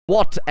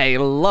What a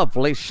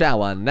lovely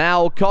shower.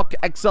 Now, Cock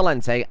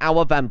Excelente,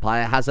 our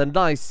vampire, has a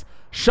nice,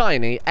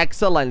 shiny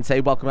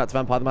Excelente. Welcome back to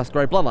Vampire the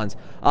Masquerade Bloodlines.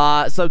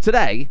 So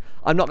today,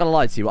 I'm not going to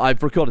lie to you,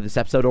 I've recorded this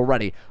episode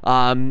already.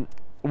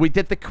 We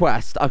did the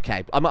quest.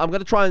 Okay, I'm going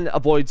to try and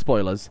avoid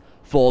spoilers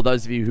for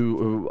those of you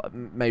who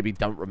maybe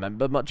don't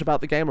remember much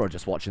about the game, or are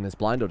just watching this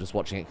blind, or just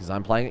watching it because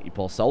I'm playing it, you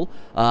poor soul.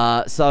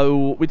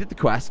 So we did the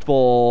quest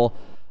for...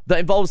 that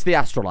involves the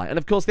Astrolite. And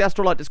of course, the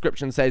Astrolite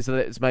description says that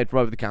it's made from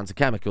over-the-counter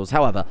chemicals.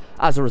 However,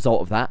 as a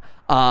result of that,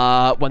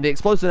 when the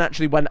explosion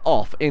actually went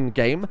off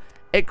in-game,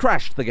 it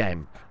crashed the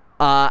game.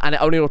 And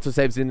it only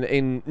autosaves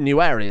in new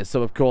areas.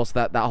 So, of course,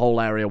 that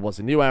whole area was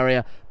a new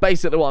area.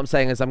 Basically, what I'm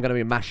saying is I'm going to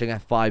be mashing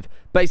F5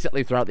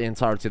 basically throughout the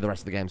entirety of the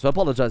rest of the game. So, I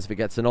apologize if it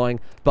gets annoying,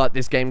 but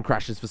this game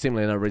crashes for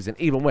seemingly no reason,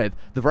 even with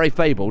the very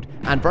fabled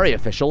and very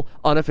official,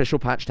 unofficial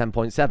patch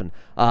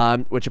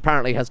 10.7, which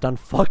apparently has done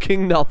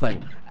fucking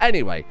nothing.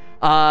 Anyway,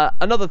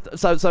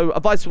 so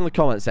advice from the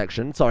comment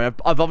section. Sorry,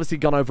 I've obviously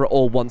gone over it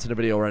all once in a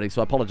video already,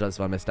 so I apologize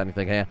if I missed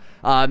anything here.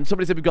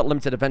 Somebody said we've got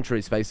limited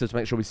inventory space, so to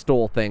make sure we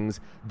store things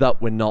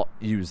that we're not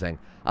using.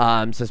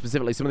 So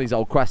specifically some of these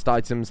old quest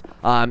items,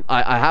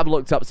 I have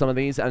looked up some of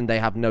these and they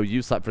have no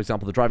use, like for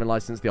example the driving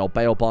license, the old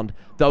bail bond.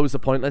 Those are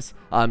pointless,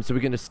 so we're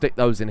going to stick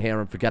those in here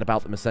and forget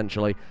about them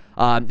essentially.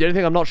 The only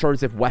thing I'm not sure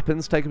is if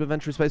weapons take up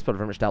inventory space, but I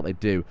very much doubt they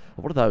do.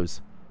 What are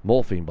those?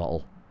 Morphine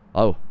bottle.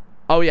 Oh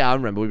yeah, I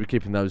remember we were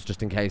keeping those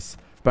just in case.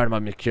 Bear in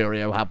mind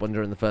Mercurio had one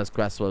during the first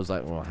quest, so I was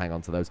like, well, hang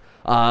on to those.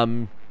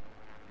 The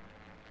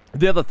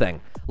other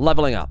thing,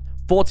 leveling up.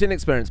 14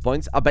 experience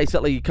points. I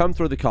basically come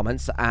through the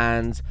comments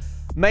and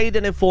made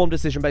an informed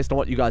decision based on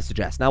what you guys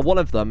suggest. Now, one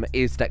of them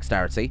is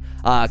dexterity,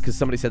 because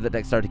somebody said that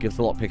dexterity gives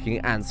a lot picking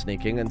and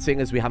sneaking, and seeing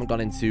as we haven't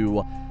gone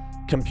into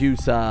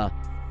computer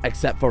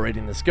except for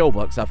reading the skill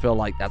books, I feel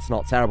like that's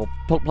not terrible.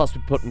 Plus,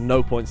 we put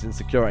no points in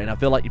security, and I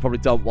feel like you probably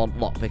don't want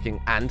lockpicking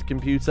and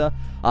computer.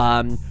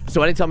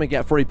 So anytime we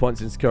get 3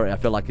 points in security, I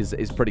feel like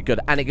is pretty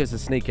good, and it gives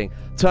us sneaking.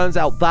 Turns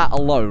out that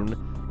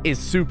alone is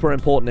super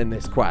important in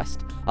this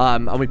quest.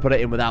 And we put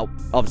it in without,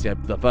 obviously,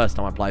 the first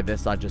time I played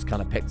this, I just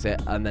kind of picked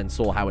it and then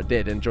saw how it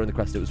did, and during the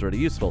quest it was really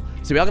useful.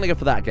 So we are going to go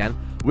for that again.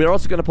 We're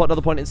also going to put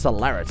another point in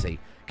celerity,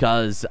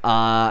 because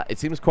it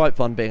seems quite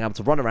fun being able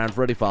to run around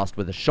really fast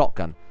with a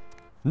shotgun.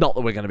 Not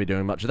that we're going to be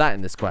doing much of that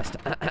in this quest.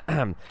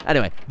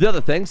 Anyway, the other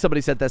thing,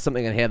 somebody said there's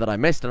something in here that I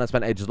missed, and I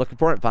spent ages looking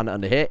for it, found it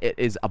under here. It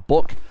is a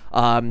book,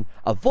 a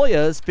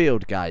Voyeur's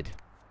Field Guide,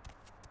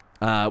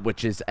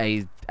 which is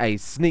a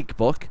sneak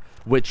book,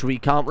 which we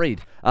can't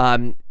read.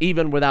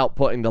 Even without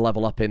putting the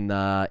level up in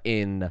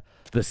the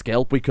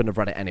skill, we couldn't have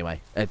read it anyway.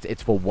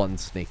 It's for one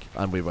sneak,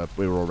 and we were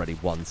already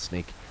one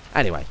sneak.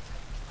 Anyway,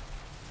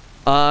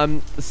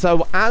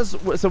 so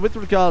with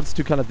regards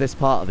to kind of this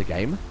part of the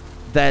game,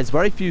 there's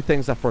very few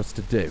things left for us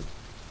to do.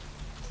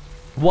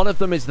 One of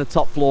them is the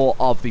top floor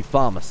of the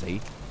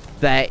pharmacy.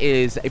 There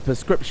is a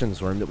prescriptions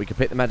room that we can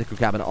pick the medical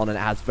cabinet on, and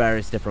it has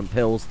various different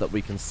pills that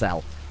we can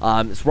sell.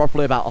 It's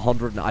roughly about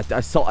 100. I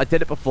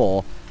did it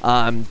before,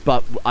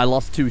 but I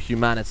lost 2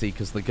 humanity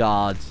because the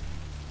guard...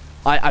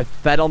 I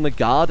fed on the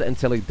guard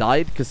until he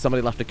died because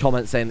somebody left a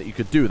comment saying that you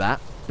could do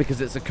that because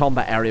it's a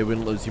combat area, we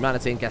wouldn't lose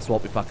humanity, and guess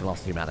what? We fucking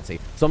lost humanity.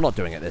 So I'm not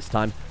doing it this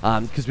time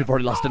because we've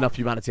already lost enough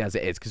humanity as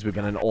it is because we've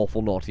been an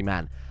awful naughty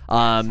man.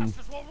 But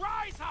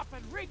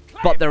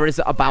there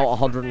is about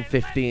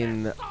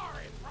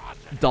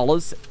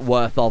 $115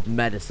 worth of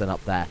medicine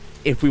up there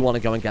if we want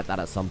to go and get that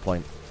at some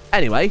point.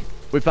 Anyway,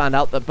 we found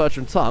out that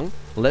Bertram Tung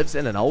lives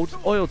in an old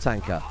oil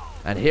tanker,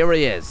 and here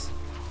he is,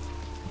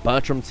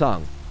 Bertram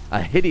Tung,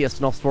 a hideous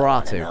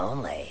Nosferatu.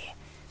 Only.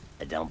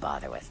 Don't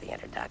bother with the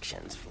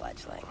introductions,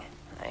 fledgling.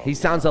 He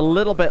sounds a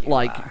little bit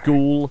like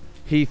Ghoul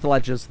Heath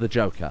Ledger's the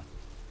Joker,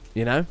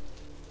 you know?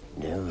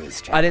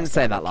 I didn't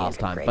say that last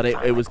time, but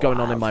it was going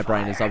on in my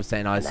brain as I was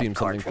saying I assumed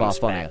something far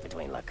funnier.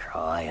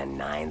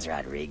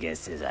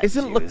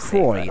 Isn't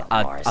LaCroix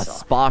a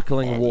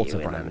sparkling water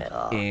brand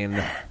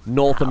in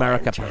North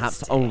America,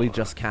 perhaps only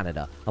just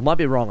Canada? I might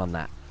be wrong on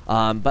that,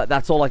 but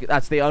that's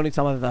the only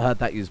time I've ever heard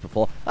that used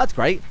before. That's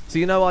great. So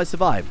you know I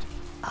survived.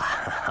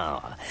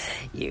 Oh,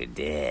 you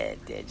did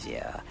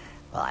you?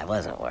 Well, I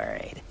wasn't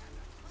worried.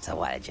 So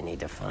why did you need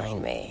to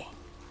find me?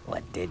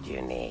 What did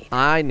you need?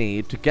 I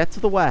need to get to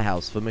the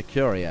warehouse for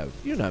Mercurio.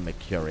 You know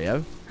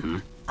Mercurio.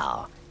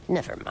 Oh,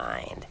 never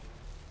mind.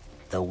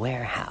 The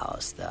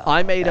warehouse, though.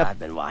 I've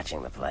been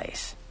watching the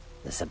place.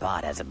 The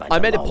Sabbat has a bunch I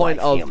made of a point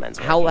of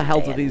how the hell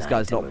do day these and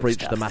guys night not to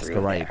breach move the stuff through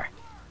Masquerade? there.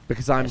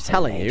 Because I'm There's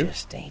telling some you, major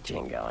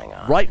staging going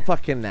on. right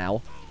fucking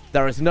now,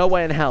 there is no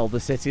way in hell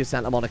the city of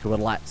Santa Monica would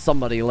let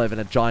somebody live in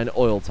a giant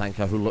oil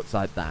tanker who looks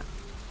like that.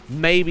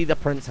 Maybe the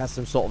prince has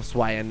some sort of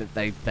sway and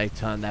they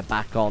turn their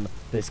back on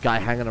this guy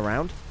hanging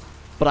around.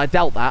 But I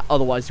doubt that,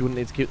 otherwise you wouldn't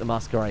need to keep the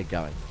Masquerade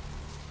going.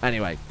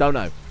 Anyway, don't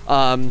know.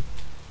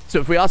 So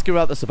if we ask him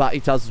about the Sabbat, he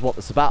tells us what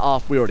the Sabbat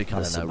are. We already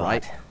kind of know,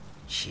 right?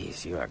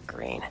 Jeez, you are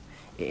green.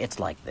 It's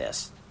like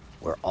this.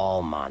 We're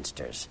all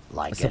monsters.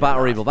 Like the Sabbat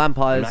are evil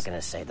vampires. I'm not going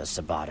to say the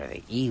Sabbat are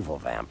the evil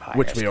vampires.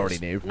 Which we already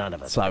knew. None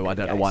of us so I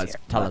don't know why it's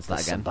telling us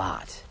that again.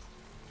 Sabbat,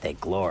 They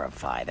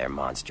glorify their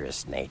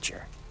monstrous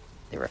nature.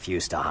 They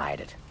refuse to hide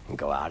it and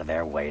go out of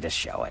their way to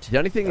show it. The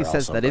only thing he They're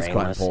says also that is quite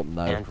brainless important,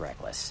 though. and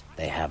reckless.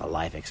 They have a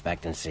life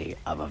expectancy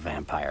of a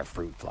vampire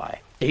fruit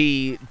fly.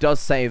 He does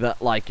say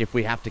that, like, if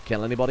we have to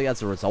kill anybody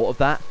as a result of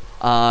that,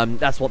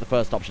 that's what the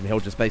first option.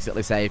 He'll just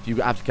basically say, if you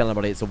have to kill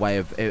anybody, it's a way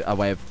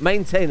of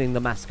maintaining the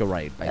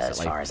masquerade, basically.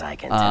 As far as I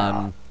can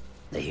tell,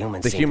 the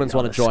humans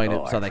want to join it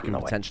score so they can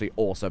potentially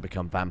also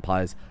become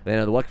vampires. They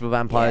know the work for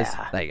vampires.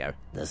 Yeah, there you go.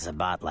 The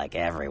Sabbat like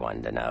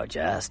everyone to know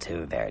just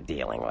who they're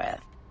dealing with.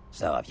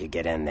 So if you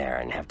get in there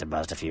and have to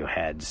bust a few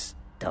heads,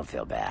 don't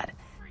feel bad.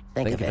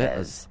 Think of it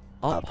as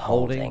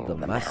upholding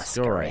the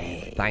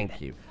masquerade.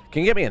 Thank you.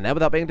 Can you get me in there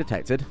without being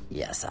detected?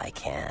 Yes, I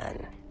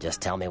can.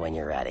 Just tell me when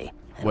you're ready.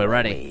 And We're we'll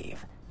ready.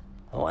 Leave.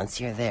 Once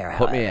you're there,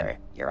 Put me however, in.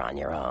 you're on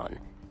your own.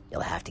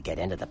 You'll have to get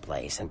into the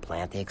place and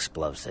plant the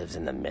explosives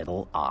in the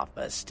middle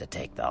office to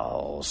take the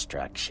whole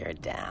structure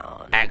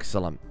down.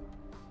 Excellent.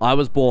 I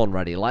was born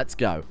ready. Let's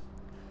go.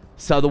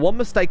 So the one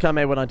mistake I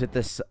made when I did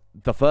this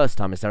the first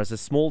time is there is a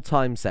small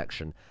time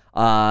section.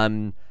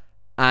 And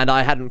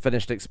I hadn't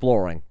finished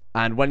exploring.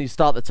 And when you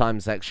start the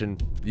time section,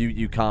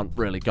 you can't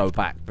really go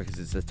back because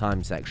it's a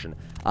time section.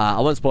 I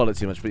won't spoil it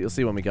too much, but you'll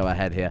see when we go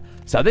ahead here.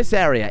 So this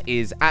area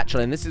is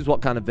actually, and this is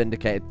what kind of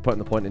vindicated putting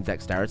the point in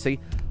dexterity,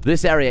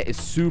 this area is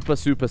super,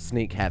 super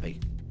sneak heavy.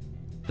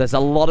 There's a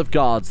lot of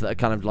guards that are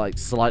kind of like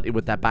slightly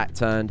with their back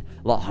turned,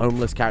 a lot of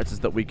homeless characters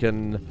that we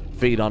can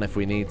feed on if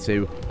we need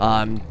to.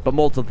 But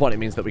more to the point, it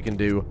means that we can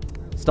do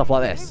stuff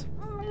like this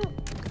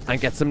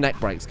and get some neck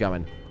breaks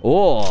going.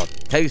 Oh,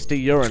 tasty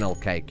urinal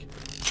cake.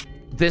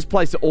 This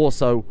place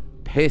also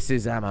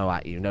pisses ammo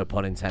at you, no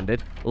pun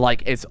intended.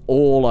 Like, it's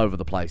all over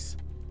the place.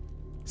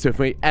 So if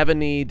we ever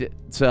need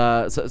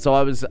to... So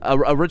I was...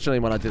 Originally,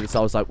 when I did this,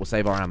 I was like, we'll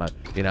save our ammo.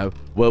 You know,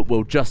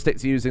 we'll just stick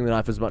to using the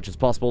knife as much as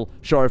possible.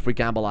 Sure, if we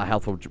gamble, our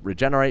health will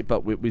regenerate,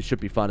 but we should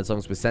be fine as long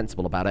as we're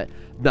sensible about it.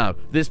 No,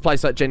 this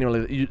place, like,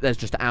 genuinely, there's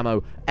just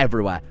ammo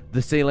everywhere.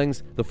 The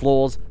ceilings, the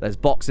floors, there's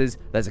boxes,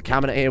 there's a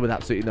cabinet here with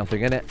absolutely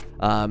nothing in it.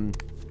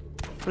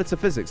 But it's a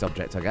physics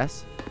object, I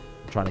guess.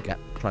 I'm trying to get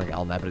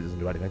on there, but it doesn't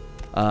do anything.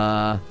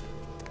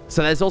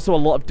 So there's also a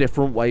lot of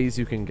different ways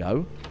you can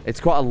go. It's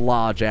quite a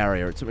large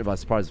area. It took me by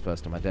surprise the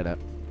first time I did it.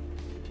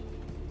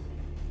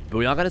 But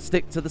we are going to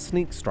stick to the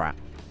sneak strat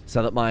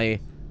so that my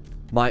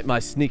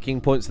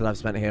sneaking points that I've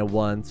spent here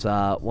weren't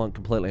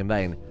completely in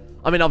vain.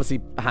 I mean, obviously,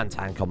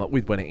 hand-to-hand combat,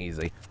 we'd win it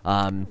easy.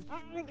 There's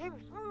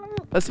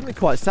something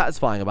quite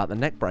satisfying about the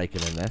neck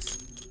breaking in this.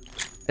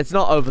 It's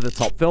not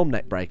over-the-top film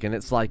neck breaking.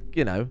 It's like,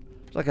 you know,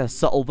 it's like a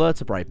subtle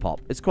vertebrae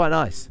pop. It's quite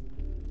nice.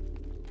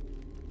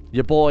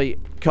 Your boy,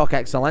 Cock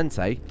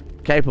Excelente,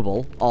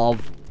 capable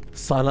of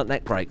silent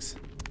neck breaks.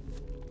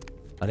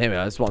 And here we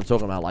go, that's what I'm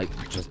talking about, like,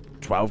 just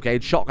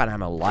 12-gauge shotgun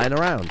ammo lying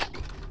around.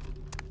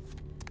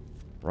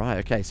 Right,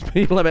 okay,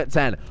 speed limit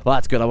 10. Well,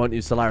 that's good, I won't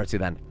use celerity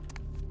then.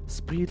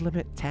 Speed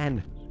limit 10.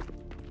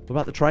 What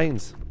about the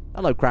trains?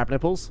 Hello, crab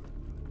nipples.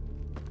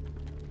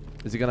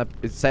 Is he gonna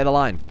say the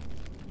line?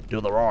 Do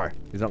the roar.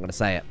 He's not gonna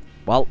say it.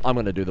 Well, I'm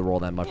gonna do the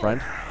roar then, my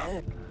friend.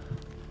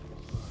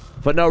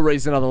 For no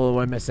reason other than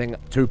we're missing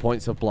 2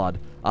 points of blood.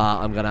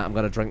 I'm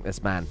gonna drink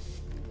this man.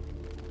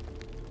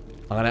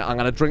 I'm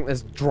gonna drink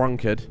this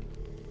drunkard.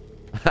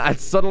 And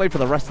suddenly, for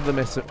the rest of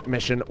the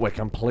mission, we're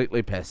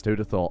completely pissed. Who'd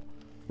have thought?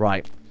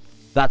 Right.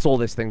 That's all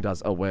this thing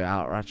does. Oh, we're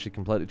actually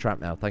completely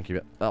trapped now. Thank you.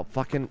 Oh,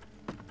 fucking...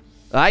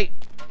 Hey!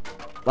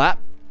 Let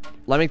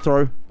me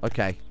through.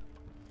 Okay.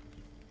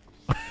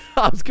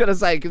 I was gonna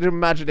say, could you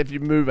imagine if you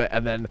move it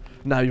and then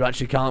now you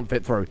actually can't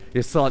fit through?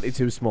 You're slightly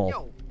too small.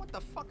 Yo, what the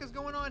fuck is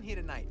going on here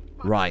tonight?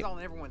 Right. All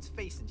in everyone's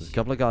face and There's a shit.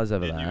 couple of guys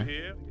over Did there. you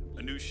hear?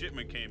 A new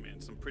shipment came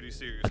in. Some pretty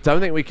serious. I don't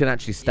think we can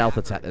actually stealth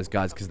attack those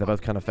guys because they're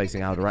both kind of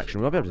facing our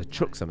direction. We might be able to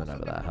chuck something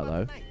over there.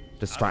 Hello.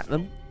 Distract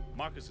them.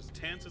 Marcus is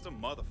tense as a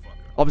motherfucker.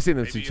 Obviously in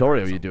the Maybe you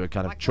tutorial heard you do a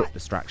kind of chuck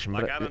distraction,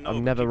 but Like, I don't know, I've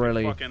but never keep your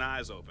really... fucking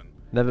eyes open.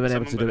 Never been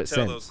able to do it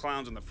tell those since.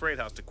 clowns in the freight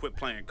house to quit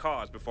playing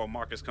cards before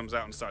Marcus comes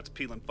out and starts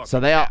peeling fucking So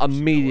they are caps, you know what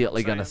I'm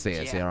immediately going to see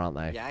saying? us here, aren't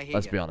they? Yeah, I hear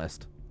Let's ya. be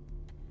honest.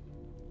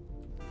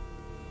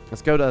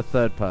 Let's go to a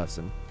third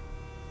person.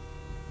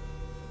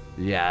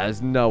 Yeah,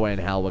 there's no way in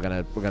hell we're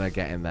gonna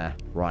get in there.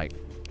 Right.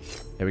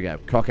 Here we go.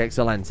 Cock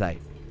Excelente.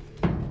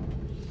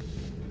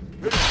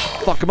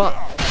 Fuck him up.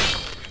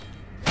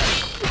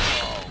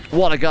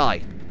 What a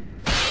guy.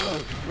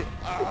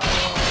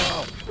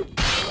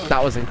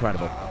 That was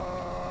incredible.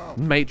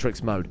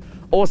 Matrix mode.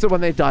 Also,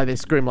 when they die, they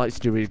scream like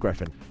Stewie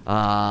Griffin.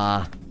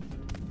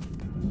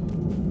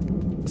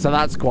 So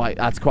that's quite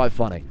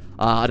funny.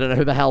 I don't know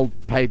who the hell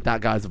paid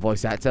that guy as a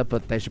voice actor,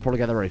 but they should probably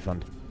get a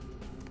refund.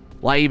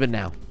 Like, even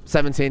now,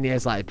 17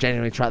 years later,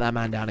 genuinely track that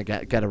man down and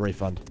get a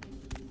refund.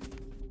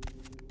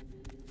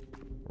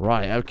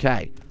 Right,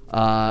 okay.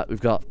 We've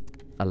got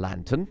a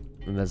lantern,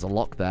 and there's a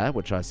lock there,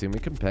 which I assume we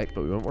can pick,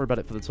 but we won't worry about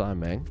it for the time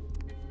being.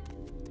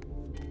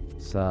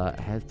 Let's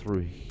head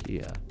through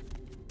here.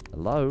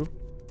 Hello?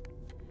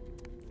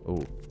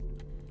 Oh.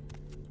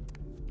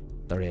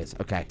 There he is.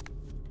 Okay.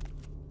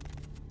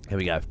 Here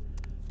we go.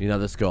 You know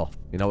the score.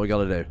 You know what we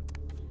gotta do.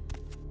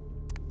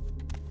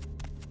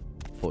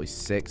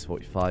 46,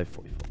 45,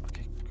 44.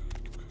 Okay.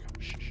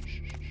 Shh, shh,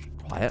 shh, shh.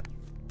 Quiet.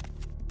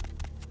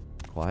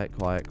 Quiet,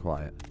 quiet,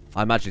 quiet.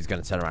 I imagine he's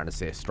going to turn around and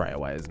see us straight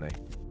away, isn't he?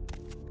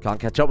 Can't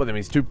catch up with him.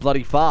 He's too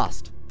bloody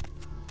fast.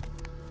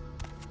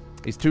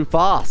 He's too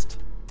fast.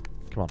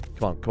 Come on,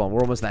 come on, come on.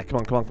 We're almost there. Come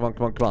on, come on, come on,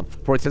 come on, come on.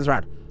 Before he turns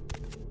around.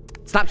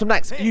 Snaps him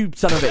next. You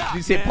son of a bitch. Did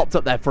you see it popped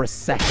up there for a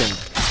second?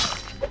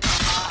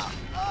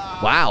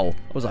 Wow.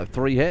 That was like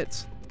 3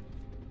 hits.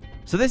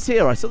 So this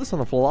here, I saw this on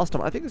the floor last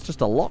time. I think it's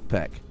just a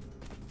lockpick.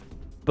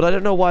 But I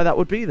don't know why that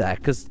would be there,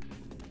 because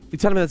you're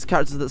telling me there's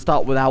characters that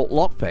start without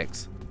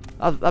lockpicks.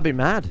 That'd be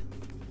mad.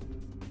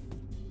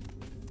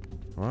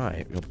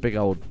 Alright, got a big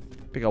old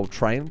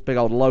train. Big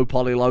old low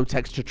poly, low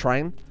texture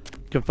train.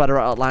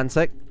 Confederate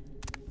Atlantic.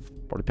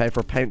 Probably pay for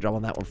a paint job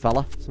on that one,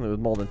 fella. Something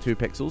with more than 2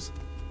 pixels.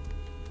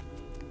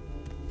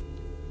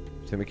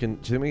 Do you think we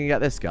can get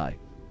this guy?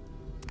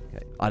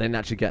 Okay. I didn't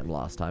actually get him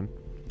last time.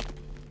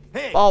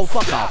 Hey, oh,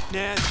 fuck off.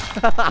 Man.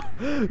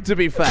 To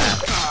be fair.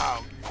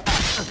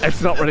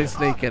 It's not really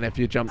sneaking if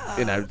you jump,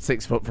 you know,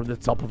 6 foot from the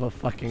top of a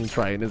fucking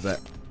train, is it?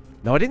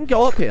 No, I didn't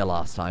go up here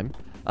last time.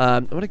 I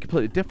went a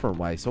completely different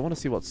way, so I want to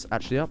see what's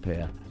actually up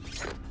here.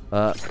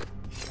 A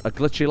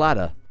glitchy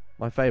ladder.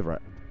 My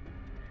favorite.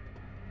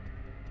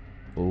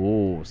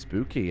 Ooh,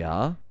 spooky,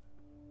 huh?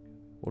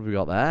 What have we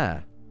got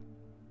there?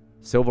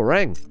 Silver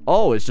ring.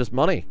 Oh, it's just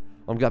money.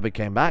 I'm glad we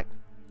came back.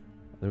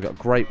 Then we've got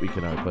a grate we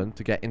can open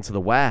to get into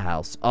the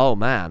warehouse. Oh,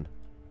 man.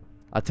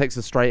 That takes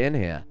us straight in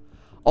here.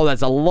 Oh,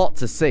 there's a lot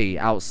to see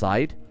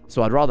outside.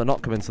 So I'd rather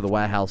not come into the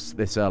warehouse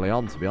this early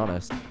on, to be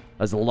honest.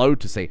 There's a load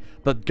to see.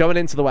 But going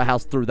into the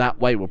warehouse through that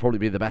way will probably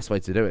be the best way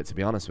to do it, to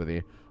be honest with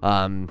you.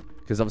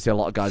 Because obviously a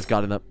lot of guys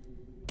guarding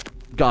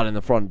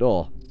the front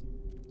door.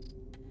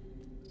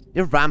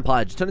 You're a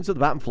vampire. Just turn into the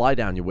bat and fly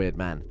down, you weird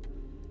man.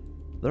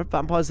 Are there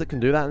vampires that can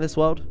do that in this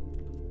world?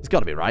 It's got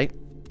to be, right?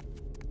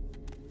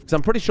 Because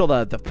I'm pretty sure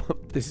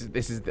this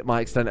is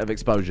my extent of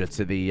exposure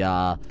to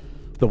the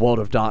World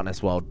of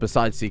Darkness world,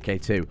 besides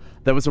CK2.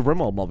 There was a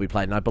RimWorld mod we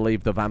played, and I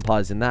believe the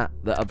vampires in that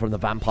are from the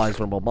Vampires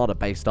RimWorld mod are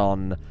based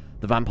on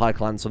the vampire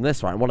clans from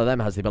this, right? And one of them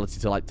has the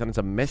ability to, like, turn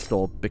into mist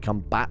or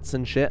become bats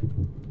and shit.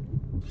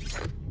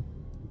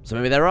 So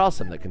maybe there are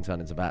some that can turn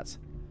into bats.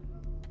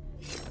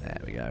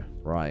 There we go.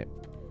 Right.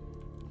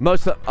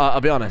 Most of,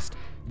 I'll be honest,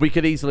 we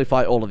could easily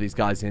fight all of these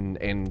guys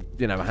in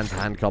you know,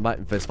 hand-to-hand combat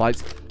and fist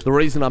fights. The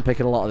reason I'm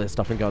picking a lot of this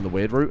stuff and going the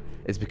weird route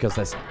is because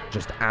there's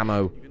just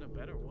ammo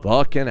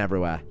fucking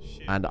everywhere.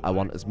 And I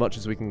want as much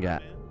as we can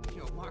get.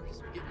 Yo, Marcus,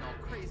 we're getting all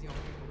crazy on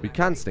We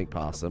can sneak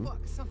past them,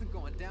 something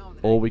going down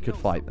or we could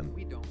fight them.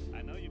 We don't.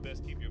 I know you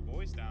best keep your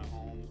voice down,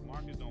 Holmes.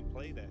 Marcus don't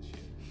play that shit.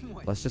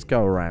 Let's just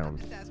go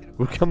around.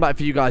 We'll come back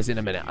for you guys in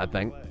a minute, I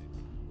think.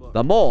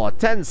 The more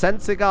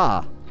 10-cent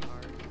cigar.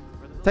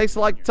 Tastes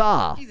like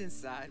tar. He's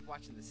inside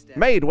watching the steps.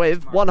 Made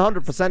with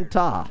 100%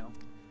 tar.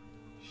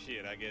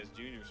 Shit, I guess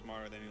Junior's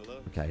smarter than he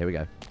looks. Okay, here we go.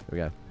 Here we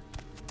go.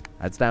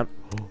 Heads down.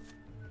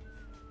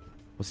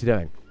 What's he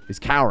doing? He's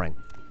cowering.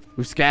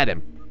 We've scared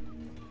him.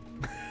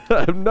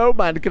 No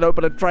man can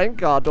open a train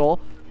car door.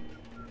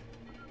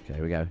 Okay,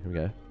 here we go. Here we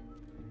go.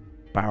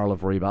 Barrel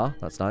of rebar.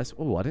 That's nice.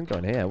 Oh, I didn't go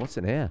in here. What's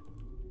in here?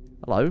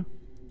 Hello?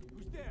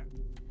 Who's there?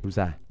 Who's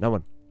there? No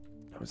one.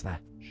 No one's there.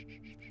 Shh, shh,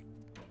 shh, shh.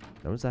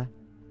 No one's there.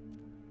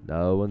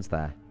 No one's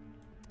there.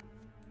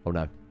 Oh,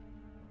 no.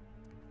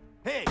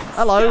 Hey!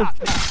 Hello!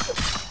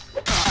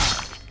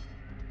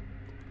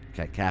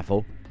 Okay,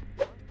 careful.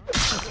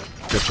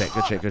 Good shit,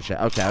 good shit, good shit.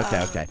 Okay,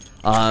 okay, okay.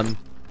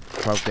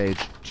 12 gauge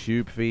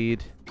tube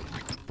feed.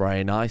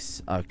 Very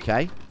nice.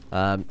 Okay.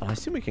 I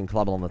assume we can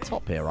climb on the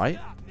top here, right?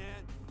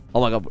 Oh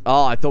my god.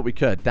 Oh, I thought we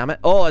could. Damn it.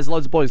 Oh, there's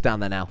loads of boys down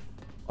there now.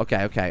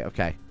 Okay, okay,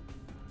 okay.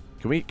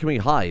 Can we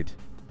hide?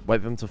 Wait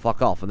for them to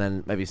fuck off and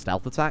then maybe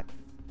stealth attack?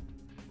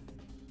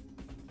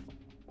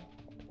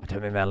 I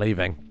don't think they're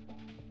leaving.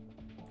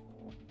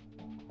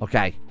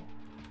 Okay.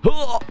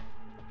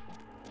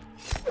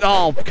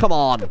 Oh, come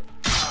on.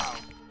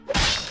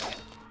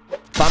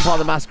 Vampire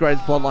the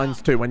Masquerade's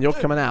Bloodlines 2. When you're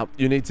coming out,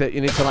 you need to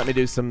let me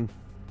do some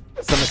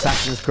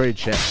Assassin's Creed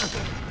shit.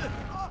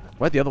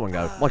 Where'd the other one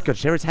go? My god,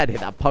 share his head hit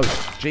that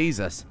post.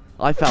 Jesus.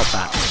 I felt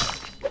that.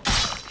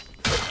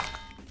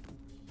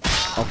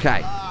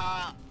 Okay.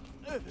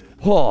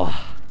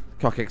 Oh.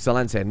 Cock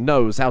Excelente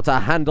knows how to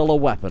handle a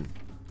weapon.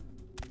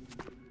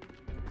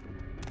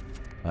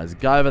 There's a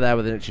guy over there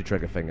with an itchy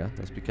trigger finger.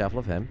 Let's be careful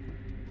of him.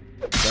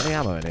 Is there any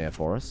ammo in here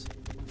for us?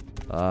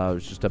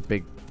 It's just a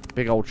big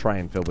old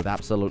train filled with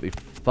absolutely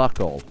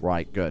fuck all.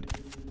 Right, good.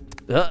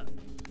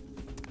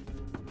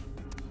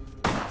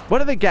 Where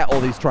do they get all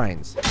these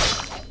trains?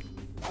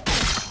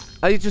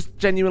 Are these just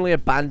genuinely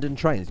abandoned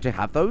trains? Do you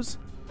have those?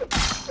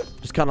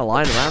 Just kind of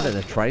lying around in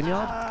a train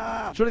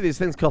yard? Surely these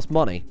things cost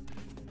money.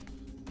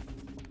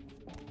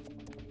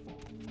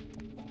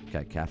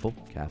 Okay, careful,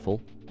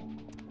 careful.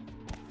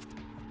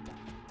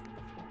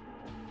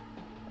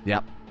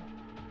 Yep.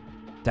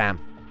 Damn.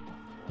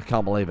 I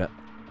can't believe it.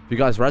 Have you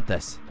guys read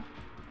this?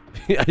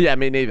 Yeah,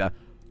 me neither.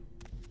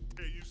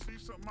 Hey, you see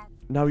something out?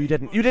 No, you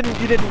didn't. You didn't.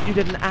 You didn't. You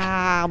didn't.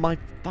 Ah, my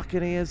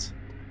fucking ears.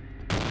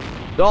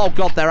 Oh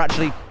god, they're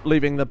actually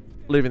leaving the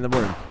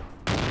room.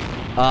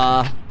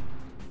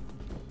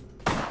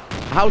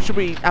 How should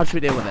we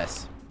deal with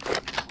this?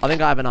 I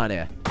think I have an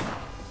idea.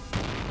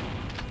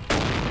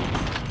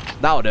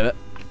 That'll do it.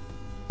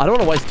 I don't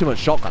want to waste too much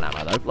shotgun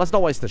ammo though. Let's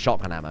not waste the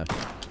shotgun ammo.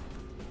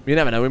 You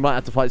never know, we might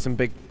have to fight some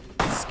big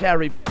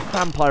scary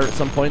vampire at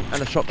some point,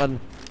 and a shotgun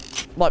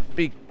might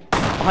be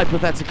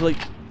hypothetically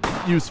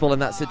useful in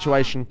that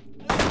situation.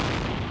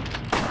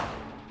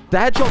 The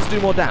headshots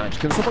do more damage.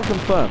 Can someone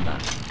confirm that?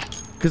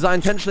 Because I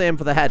intentionally aim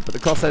for the head, but the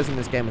crosshairs in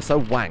this game are so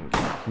wank.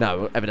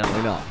 No,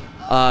 evidently not.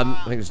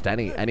 I think just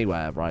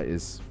anywhere, right,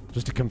 is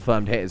just a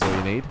confirmed hit is all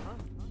you need.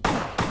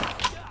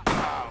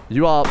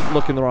 You are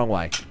looking the wrong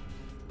way.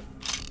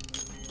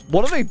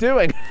 What are they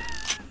doing?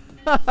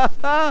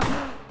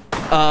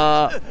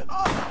 I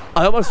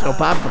almost feel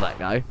bad for that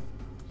guy.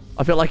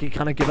 I feel like he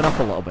kind of given up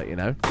a little bit, you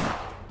know?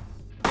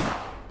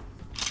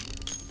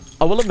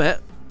 I will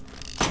admit,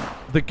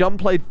 the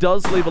gunplay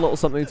does leave a little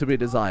something to be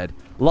desired.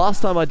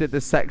 Last time I did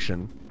this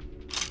section,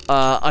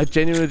 I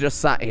genuinely just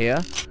sat here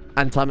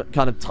and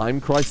kind of time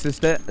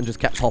crisised it and just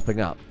kept popping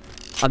up.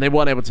 And they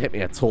weren't able to hit me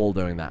at all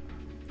doing that.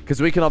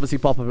 Because we can obviously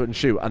pop up and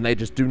shoot, and they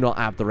just do not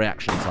have the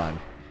reaction time.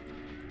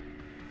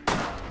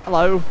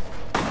 Hello.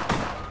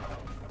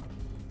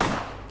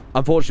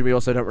 Unfortunately, we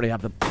also don't really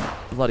have the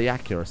bloody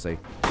accuracy.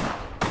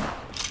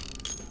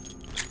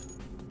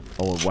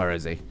 Oh, where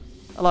is he?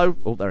 Hello.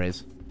 Oh, there he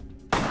is.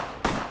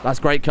 That's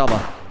great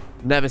cover.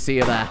 Never see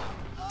you there.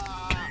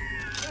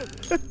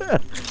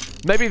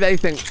 Maybe they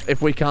think if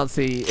they can't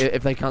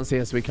see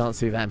us, we can't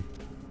see them.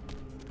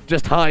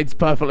 Just hides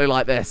perfectly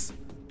like this.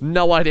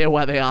 No idea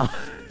where they are.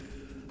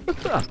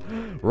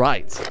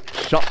 Right.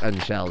 Shotgun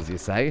shells, you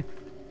say?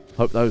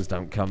 Hope those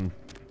don't come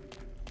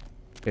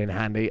in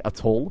handy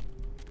at all.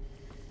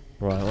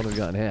 Right, what have we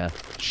got in here?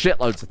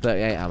 Shitloads of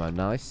 38 ammo.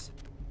 Nice.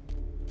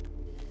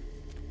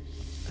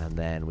 And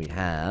then we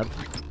have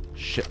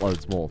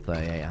shitloads more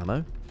 38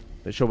 ammo.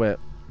 Make sure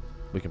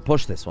we can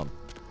push this one.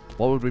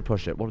 What would we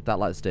push it? What would that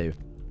let us do?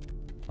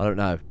 I don't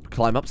know.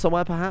 Climb up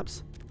somewhere,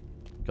 perhaps?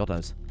 God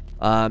knows.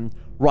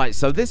 Right,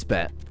 so this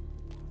bit,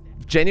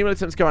 genuinely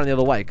attempts to go around the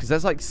other way, because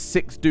there's like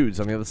 6 dudes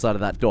on the other side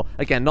of that door.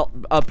 Again,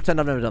 pretend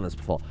I've never done this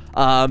before.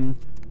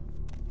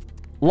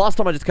 Last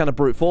time I just kind of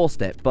brute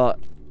forced it, but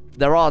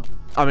there are,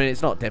 I mean,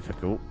 it's not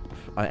difficult,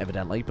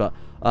 evidently, but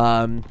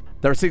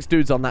there are 6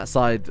 dudes on that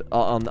side,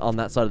 on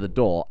that side of the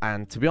door,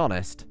 and to be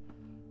honest,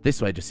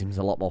 this way just seems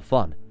a lot more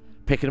fun.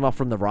 Picking them up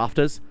from the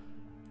rafters,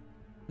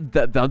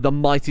 the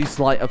mighty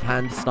sleight of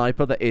hand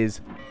sniper that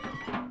is,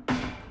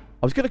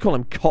 I was going to call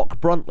him Cock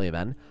Bruntley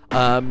then.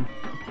 That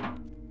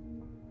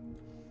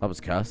was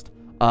cursed.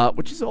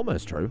 Which is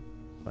almost true.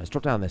 Right, let's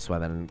drop down this way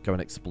then and go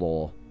and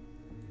explore.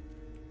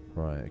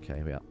 Right, okay,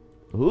 here we are.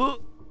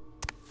 Ooh.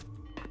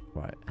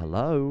 Right,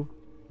 hello.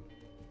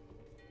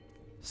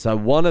 So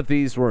one of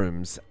these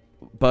rooms,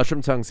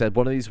 Bertram Tung said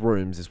one of these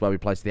rooms is where we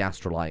place the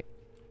astrolite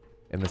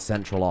in the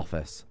central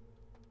office.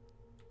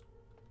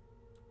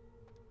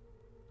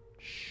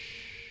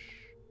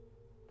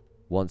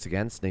 Once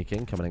again,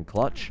 sneaking, coming in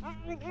clutch.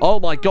 Oh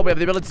my god, we have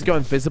the ability to go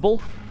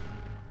invisible?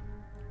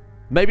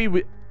 Maybe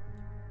we...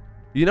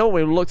 You know,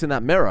 when we looked in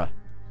that mirror,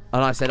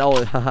 and I said,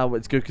 oh, haha,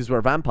 it's good because we're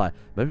a vampire.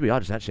 Maybe we are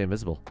just actually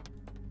invisible.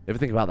 You ever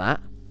think about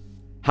that?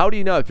 How do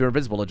you know if you're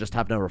invisible or just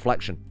have no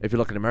reflection? If you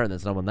look in a mirror and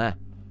there's no one there.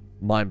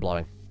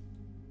 Mind-blowing.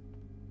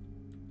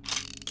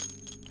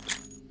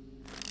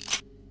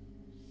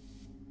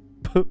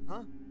 Huh?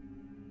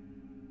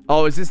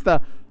 Oh, is this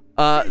the...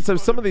 so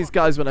some of these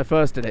guys, when I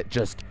first did it,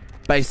 just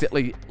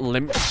basically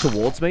limped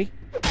towards me.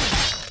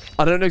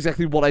 I don't know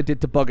exactly what I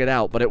did to bug it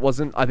out, but it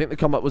wasn't... I think the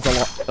combat was a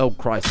lot... Oh,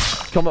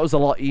 Christ. Combat was a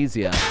lot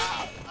easier.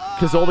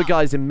 Because all the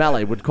guys in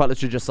melee would quite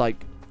literally just,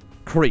 like,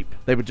 creep.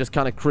 They would just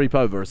kind of creep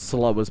over as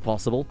slow as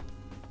possible.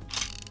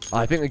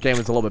 I think the game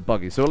was a little bit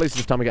buggy, so at least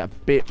this time we get a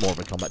bit more of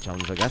a combat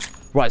challenge, I guess.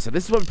 Right, so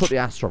this is where we put the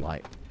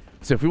astrolite.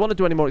 So if we want to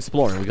do any more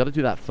exploring, we've got to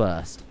do that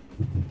first.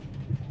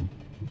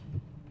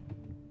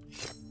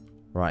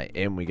 Right,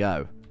 in we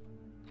go.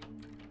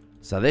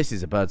 So this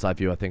is a bird's eye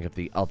view, I think, of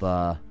the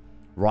other...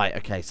 Right,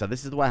 okay, so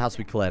this is the warehouse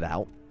we cleared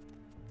out.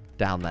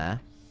 Down there.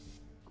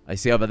 I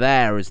see over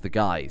there is the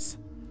guys.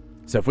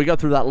 So if we go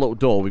through that little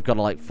door, we've got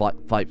to, like,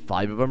 fight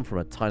 5 of them from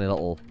a tiny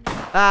little...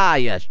 Ah,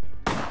 yeah,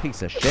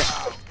 piece of shit.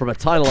 From a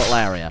tiny little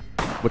area,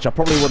 which I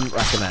probably wouldn't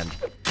recommend.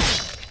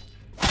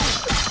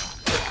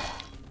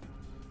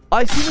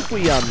 I assume if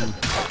we, I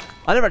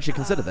never actually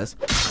considered this.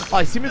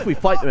 I assume if we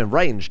fight them in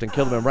ranged and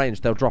kill them in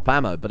ranged, they'll drop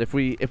ammo. But if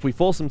we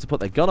force them to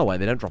put their gun away,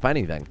 they don't drop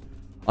anything.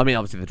 I mean,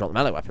 obviously they drop the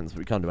melee weapons, but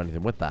we can't do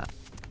anything with that.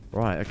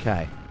 Right,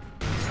 okay.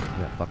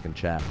 That fucking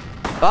chair.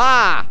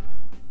 Ah!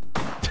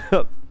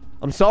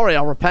 I'm sorry,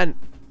 I'll repent.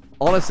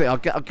 Honestly, I'll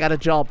get a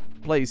job,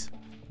 please.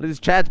 I need this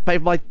chair to pay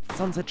for my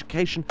son's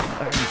education.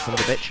 Oh, you son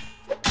of a bitch.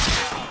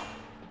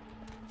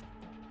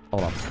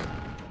 Hold on.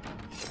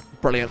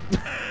 Brilliant.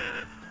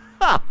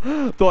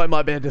 Thought it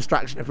might be a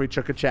distraction if we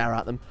chuck a chair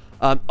at them.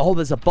 Oh,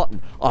 there's a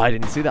button. Oh, I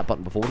didn't see that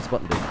button before. What does this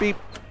button do? Beep.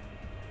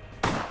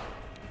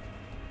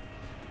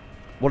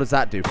 What does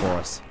that do for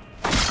us?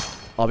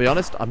 I'll be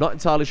honest, I'm not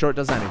entirely sure it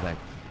does anything.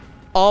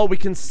 Oh, we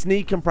can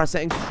sneak and press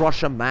it and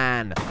crush a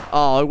man.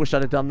 Oh, I wish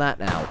I'd have done that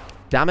now.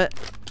 Damn it.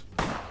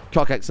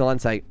 Cock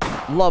Excelente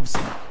loves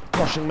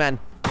crushing men.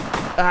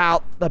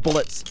 Ow, they're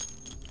bullets.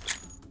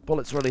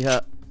 Bullets really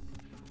hurt.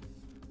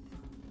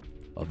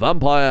 A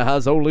vampire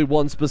has only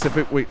one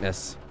specific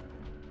weakness.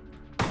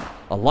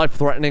 A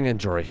life-threatening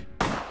injury.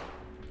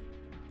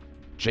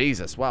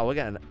 Jesus, wow, we're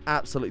getting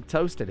absolutely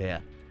toasted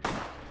here.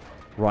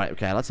 Right,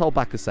 okay, let's hold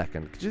back a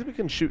second. Do you think we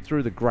can shoot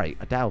through the grate?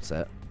 I doubt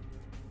it.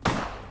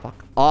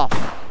 Fuck off.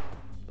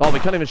 Oh, we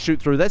can't even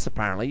shoot through this,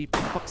 apparently.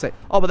 Fuck's sake.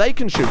 Oh, but they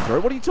can shoot through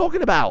it. What are you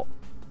talking about?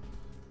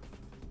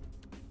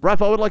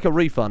 Ref, I would like a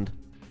refund.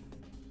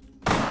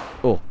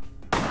 Oh.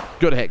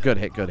 Good hit, good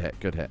hit, good hit,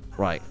 good hit.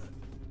 Right.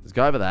 There's a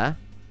guy over there.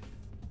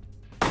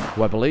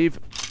 Who I believe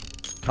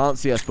can't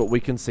see us, but we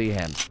can see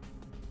him.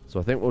 So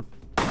I think we'll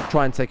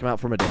try and take him out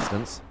from a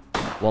distance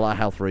while our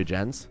health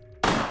regens.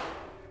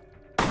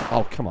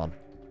 Oh, come on.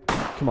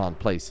 Come on,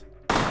 please.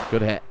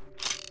 Good hit.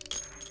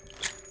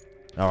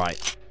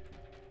 Alright.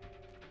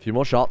 A few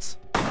more shots.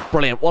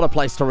 Brilliant. What a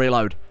place to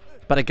reload.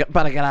 Better get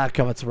out of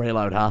cover to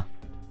reload, huh?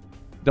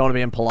 Don't want to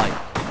be impolite.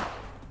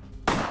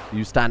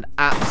 You stand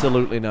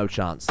absolutely no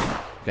chance.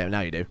 Okay, now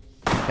you do.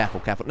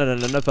 Careful, careful. No, no,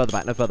 no, no further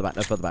back, no further back,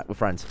 no further back. We're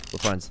friends. We're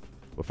friends.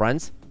 We're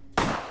friends.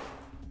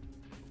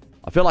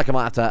 I feel like I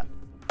might have to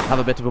have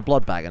a bit of a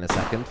blood bag in a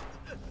second.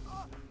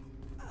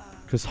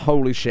 Because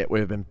holy shit,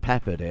 we've been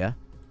peppered here.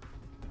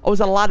 Oh,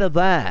 there's a ladder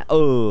there.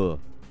 Oh.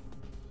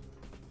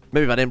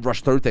 Maybe if I didn't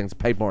rush through things,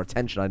 paid more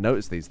attention, I'd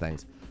notice these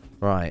things.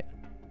 Right.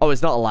 Oh,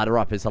 it's not a ladder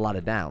up, it's a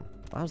ladder down.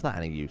 How's that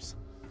any use?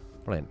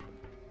 Brilliant.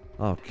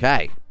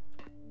 Okay.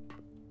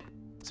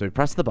 So we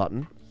pressed the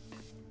button.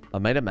 I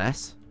made a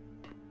mess.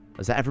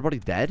 Is that everybody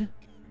dead?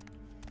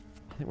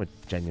 I think we're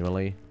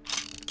genuinely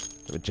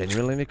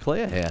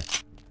clear here.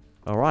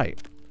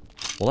 Alright.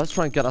 Well, let's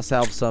try and get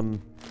ourselves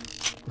some...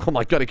 Oh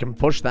my god, he can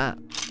push that.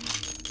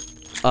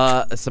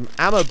 Some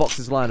ammo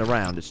boxes lying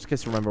around, just in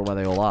case you remember where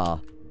they all are.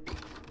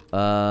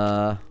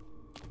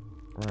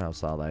 Where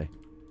else are they?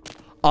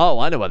 Oh,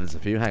 I know where there's a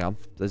few. Hang on.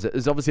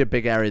 There's obviously a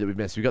big area that we've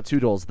missed. We've got 2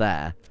 doors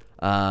there.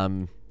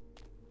 Now,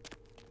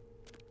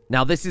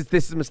 this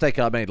is a mistake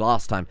I made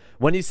last time.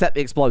 When you set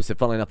the explosive,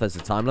 funnily enough, there's a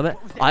time limit.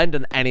 I hadn't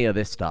done any of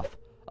this stuff.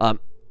 There's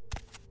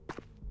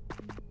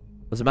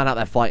a man out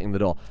there fighting the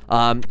door.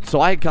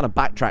 So I kind of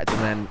backtracked and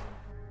then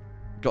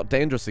got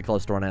dangerously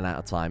close to running out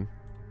of time.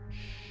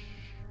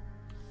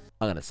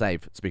 I'm going to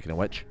save, speaking of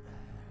which.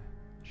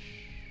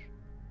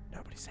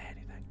 Nobody say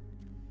anything.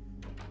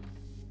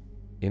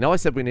 You know I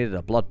said we needed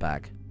a blood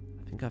bag.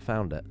 I think I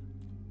found it.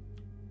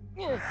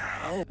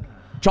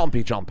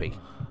 Chompy, chompy.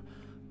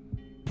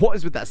 What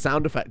is with that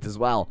sound effect as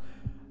well?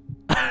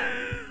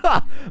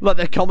 Like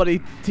the comedy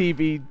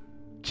TV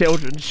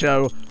children's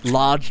show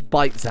large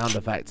bite sound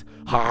effect.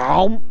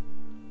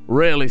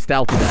 Really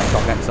stealthy there,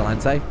 Cock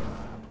Excelente.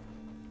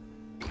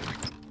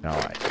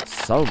 Alright,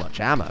 so much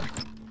ammo.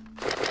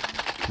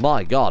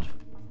 My god.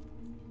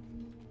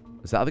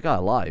 Is that other guy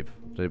alive?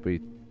 Did we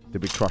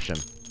crush him?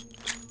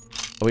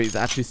 Oh, he's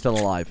actually still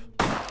alive.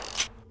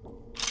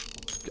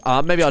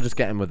 Maybe I'll just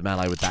get him with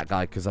melee with that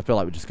guy, because I feel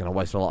like we're just going to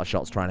waste a lot of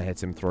shots trying to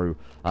hit him through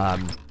a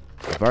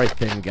very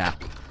thin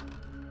gap.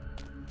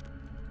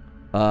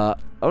 Oh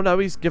no,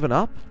 he's given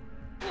up.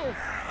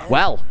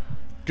 Well,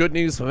 good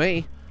news for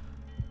me.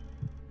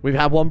 We've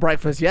had 1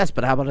 breakfast, yes,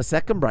 but how about a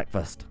 2nd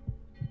breakfast?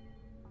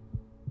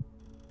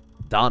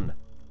 Done.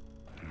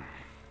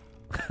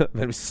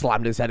 Then he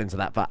slammed his head into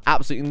that for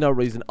absolutely no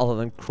reason other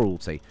than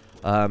cruelty.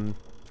 What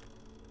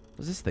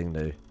does this thing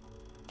do?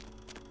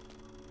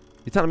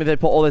 You're telling me they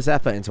put all this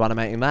effort into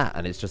animating that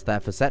and it's just there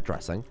for set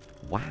dressing?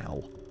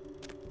 Wow.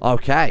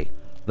 Okay.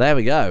 There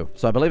we go.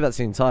 So I believe that's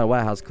the entire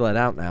warehouse cleared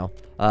out now.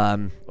 All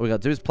we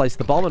got to do is place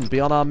the bomb and be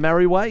on our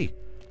merry way.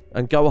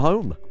 And go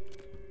home.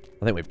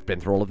 I think we've been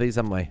through all of these,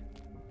 haven't we?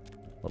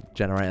 Little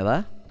generator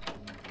there.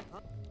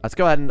 Let's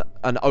go ahead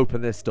and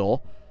open this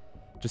door.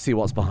 Just see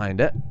what's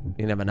behind it.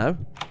 You never know.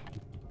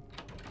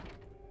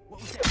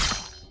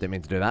 Didn't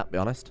mean to do that, be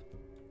honest.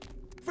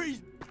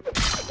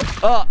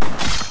 Oh!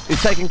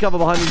 He's taking cover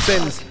behind these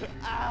bins.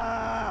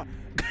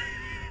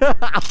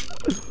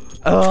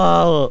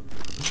 Oh!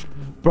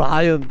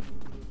 Brian!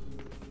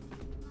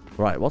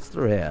 Right, what's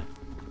through here?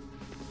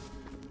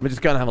 We're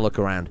just going to have a look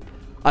around.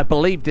 I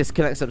believe this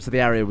connects up to the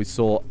area we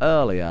saw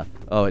earlier.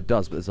 Oh, it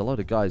does, but there's a load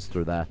of guys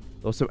through there.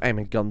 They're also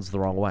aiming guns the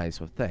wrong way,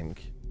 so I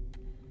think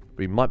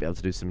we might be able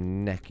to do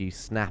some necky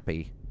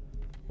snappy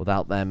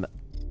without them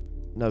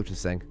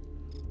noticing.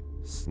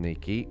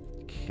 Sneaky,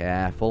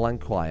 careful and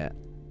quiet.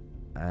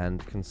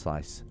 And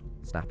concise.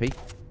 Snappy.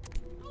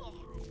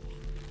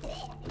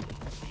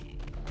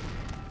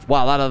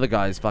 Wow, that other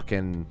guy's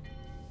fucking...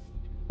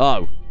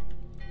 Oh.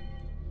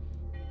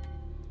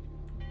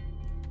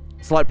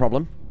 Slight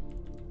problem.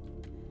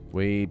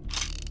 We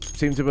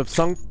seem to have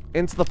sunk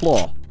into the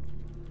floor.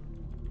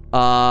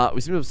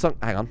 We seem to have sunk...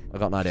 Hang on, I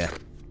got an idea.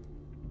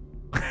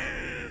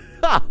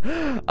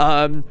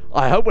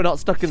 I hope we're not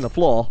stuck in the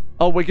floor.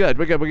 Oh, we're good,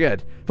 we're good, we're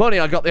good. If only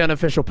I got the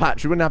unofficial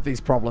patch, we wouldn't have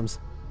these problems.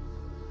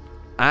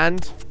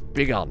 And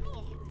be gone.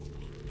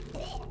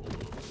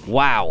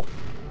 Wow.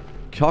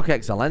 Cock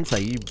Excelente,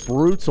 you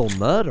brutal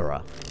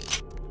murderer.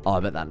 Oh, I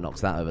bet that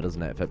knocks that over,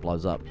 doesn't it, if it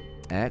blows up?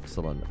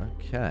 Excellent.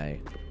 Okay.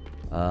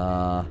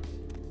 Got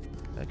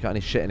any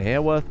shit in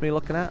here worth me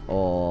looking at?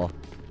 Or...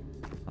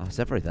 oh, that's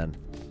everything.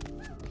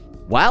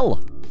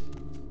 Well,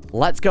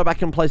 let's go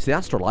back and place the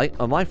astrolite.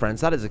 Oh, my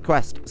friends, that is a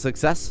quest.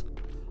 Success.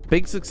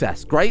 Big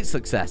success. Great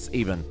success,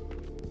 even.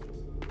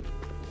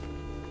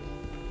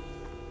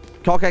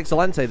 Cock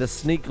Excelente, the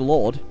sneak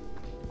lord.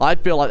 I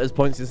feel like those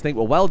points in sneak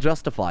were well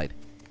justified.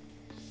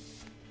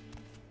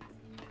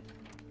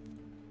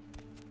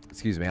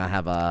 Excuse me, I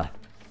have a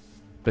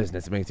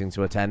business meeting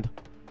to attend.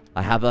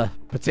 I have a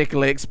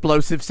particularly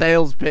explosive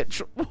sales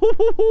pitch.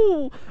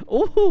 Ooh.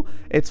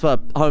 It's for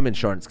home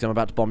insurance because I'm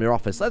about to bomb your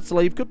office. Let's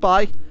leave.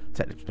 Goodbye.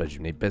 Technically, I suppose you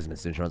need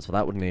business insurance for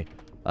that, wouldn't you?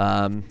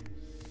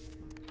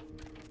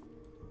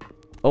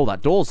 Oh,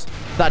 that door's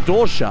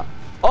shut.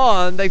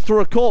 Oh, and they threw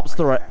a corpse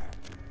through it.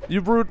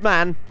 You rude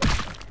man.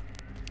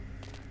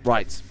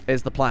 Right,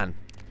 here's the plan.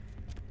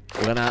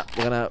 We're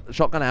gonna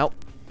shotgun out,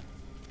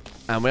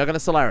 and we're gonna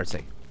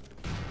celerity.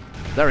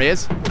 There he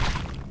is.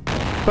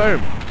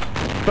 Boom.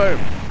 Boom.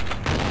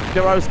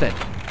 Get roasted.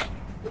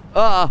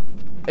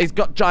 He's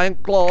got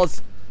giant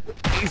claws.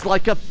 He's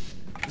like a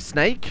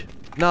snake?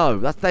 No,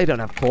 they don't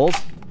have claws.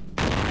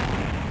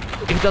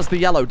 He does the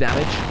yellow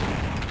damage.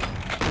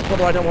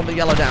 Although I don't want the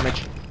yellow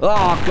damage.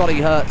 Oh, God, he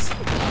hurts.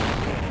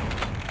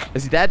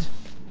 Is he dead?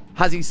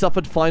 Has he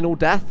suffered final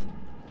death?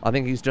 I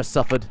think he's just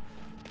suffered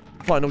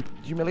final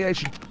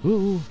humiliation.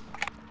 Ooh.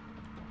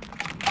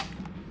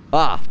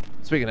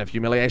 Speaking of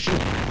humiliation.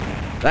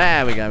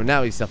 There we go.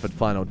 Now he suffered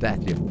final death,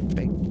 you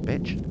big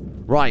bitch.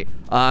 Right.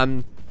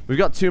 We've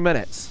got 2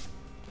 minutes.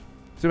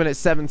 2 minutes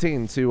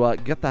 17 to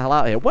get the hell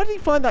out of here. Where did he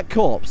find that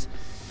corpse?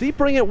 Did he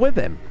bring it with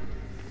him?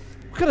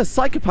 What kind of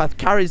psychopath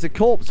carries a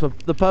corpse for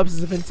the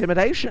purposes of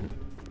intimidation?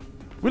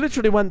 We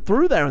literally went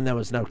through there and there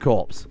was no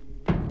corpse.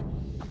 I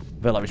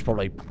feel like we should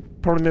probably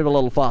move a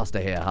little faster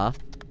here, huh?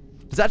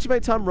 Does it actually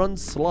make time run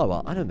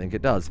slower? I don't think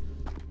it does.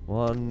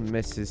 1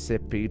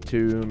 Mississippi,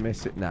 2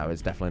 Mississippi. No,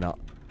 it's definitely not.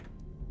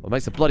 Well, it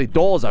makes the bloody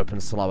doors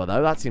open slower,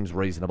 though. That seems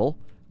reasonable.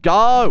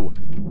 Go!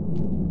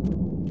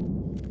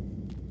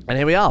 And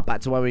here we are,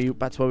 back to where we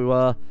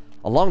were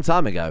a long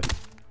time ago.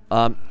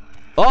 Oh,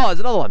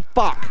 there's another one.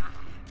 Fuck!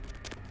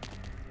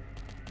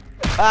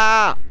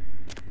 Ah!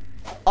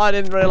 I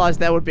didn't realize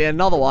there would be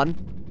another one.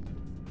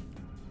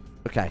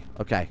 Okay,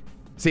 okay.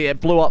 See, it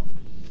blew up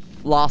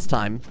last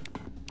time.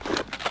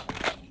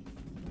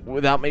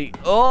 Without me.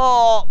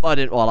 Oh! I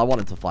didn't. Well, I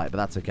wanted to fight, but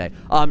that's okay.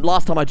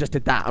 Last time I just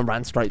did that and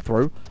ran straight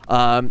through.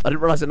 I didn't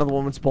realize another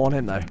one would spawn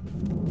in, though.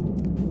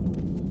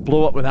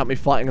 Blew up without me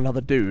fighting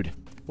another dude.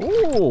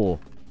 Ooh!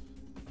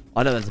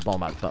 I know there's a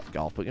bomb out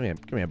golf, but give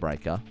me a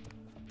breaker.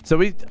 So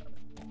we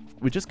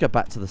just go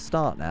back to the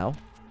start now.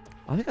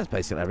 I think that's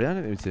basically everything. I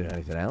don't need to do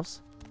anything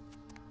else.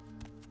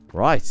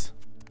 Right.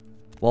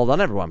 Well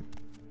done, everyone.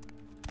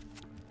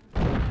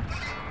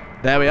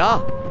 There we are.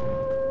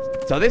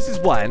 So this is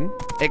when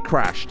it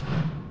crashed.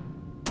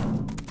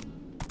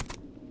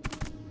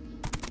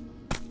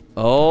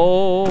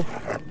 Oh.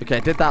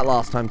 Okay, did that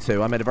last time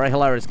too. I made a very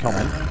hilarious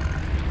comment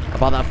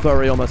about that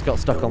furry almost got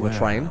stuck on the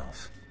train.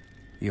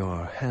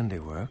 Your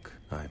handiwork,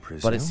 I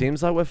presume. But it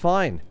seems like we're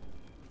fine.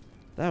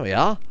 There we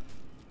are.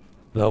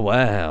 The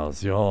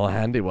warehouse, your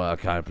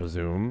handiwork, I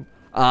presume.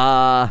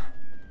 Yeah,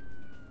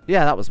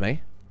 that was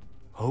me.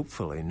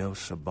 Hopefully no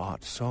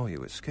Sabbat saw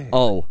you escape.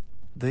 Oh,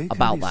 they can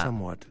about be that.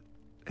 somewhat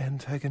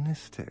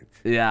antagonistic.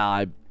 Yeah,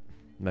 I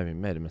maybe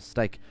made a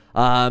mistake. Who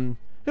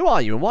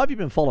are you and why have you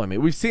been following me?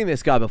 We've seen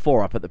this guy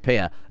before up at the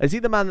pier. Is he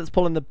the man that's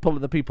pulling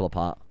the people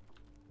apart?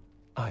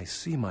 I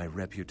see my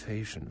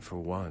reputation, for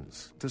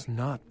once, does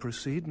not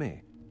precede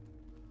me.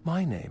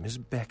 My name is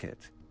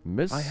Beckett.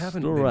 Mr. I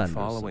haven't been Anderson.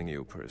 following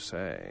you, per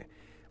se.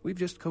 We've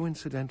just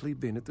coincidentally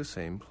been at the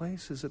same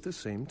places at the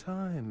same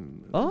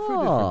time. For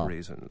different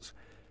reasons.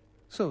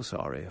 So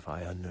sorry if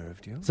I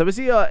unnerved you. So is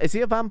he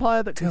a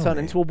vampire that can Tell turn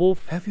me, into a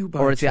wolf? Have you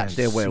or is he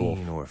actually a chance werewolf?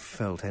 seen or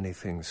felt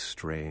anything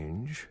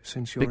strange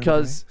since your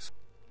Because, embrace?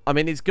 I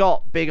mean, he's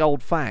got big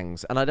old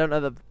fangs, and I don't know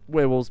that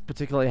werewolves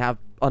particularly are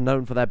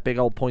known for their big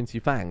old pointy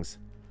fangs.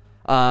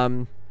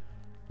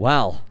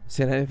 Well,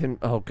 seen anything?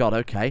 Oh God,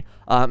 okay.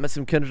 Met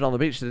some kindred on the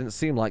beach that didn't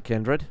seem like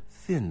kindred.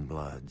 Thin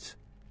bloods.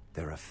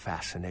 They're a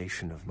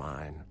fascination of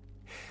mine.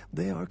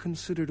 They are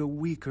considered a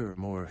weaker,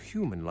 more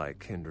human-like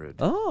kindred.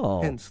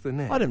 Oh, hence the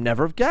name. I'd have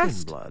never have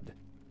guessed. Thin blood.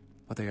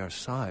 But they are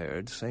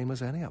sired same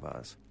as any of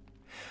us.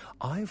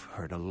 I've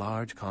heard a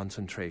large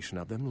concentration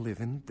of them live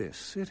in this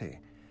city.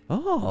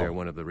 Oh, They're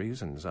one of the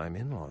reasons I'm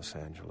in Los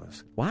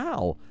Angeles.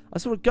 wow! I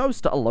saw a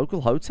ghost at a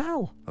local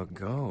hotel. A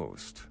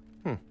ghost?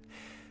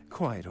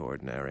 Quite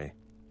ordinary.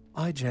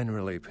 I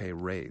generally pay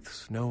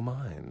wraiths no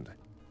mind.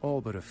 All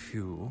but a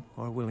few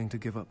are willing to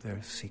give up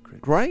their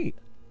secrets. Great.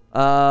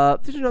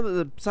 Did you know that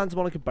the Santa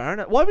Monica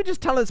Baronet... Why are we just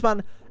telling this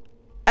man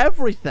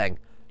everything?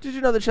 Did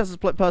you know that she has a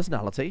split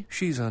personality?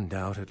 She's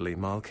undoubtedly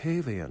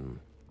Malkavian.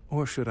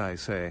 Or should I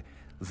say,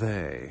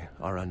 They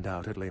are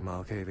undoubtedly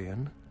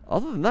Malkavian.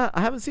 Other than that,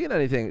 I haven't seen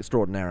anything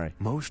extraordinary.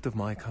 Most of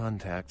my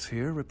contacts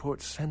here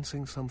report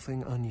sensing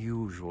something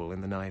unusual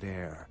in the night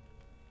air,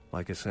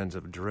 like a sense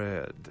of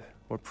dread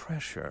or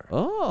pressure.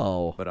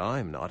 Oh. But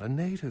I'm not a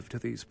native to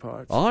these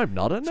parts. I'm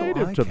not a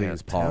native to these so I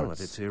can't tell parts.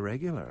 if it's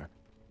irregular.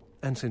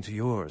 And since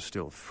you're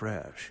still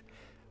fresh,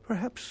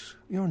 perhaps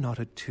you're not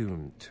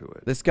attuned to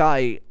it. This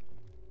guy...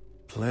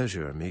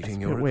 Pleasure meeting It's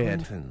a your bit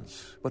weird.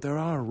 acquaintance, but there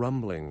are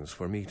rumblings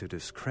for me to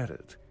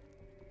discredit.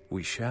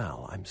 We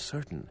shall, I'm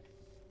certain,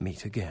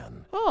 meet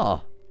again.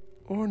 Oh.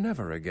 Or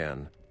never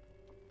again.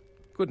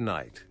 Good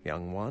night,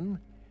 young one.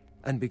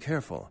 And be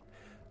careful.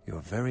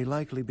 You're very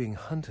likely being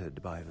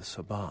hunted by the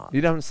Sabbat. You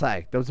don't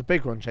say. There was a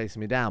big one chasing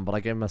me down, but I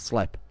gave him a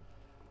slip.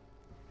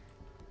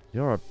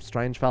 You're a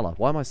strange fella.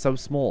 Why am I so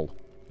small?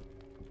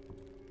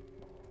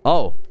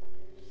 Oh.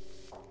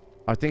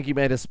 I think he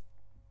made us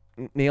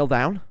kneel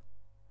down.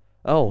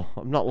 Oh,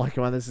 I'm not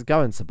liking where this is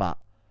going, Sabat.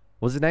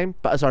 What's his name?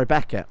 Sorry,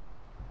 Beckett.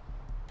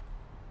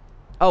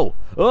 Oh.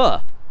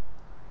 Ugh.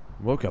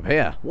 Woke up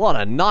here. What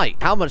a night.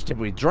 How much did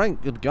we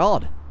drink? Good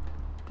God.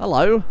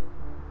 Hello.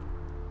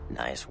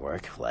 Nice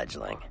work,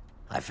 fledgling.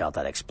 I felt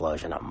that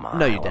explosion a mile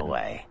No, you didn't.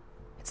 away.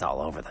 It's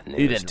all over the news,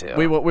 You didn't. too.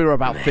 We were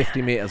about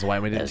 50 meters away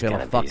and we didn't There's feel a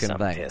gonna be fucking some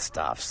thing. pissed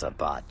off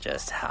Sabbat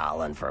just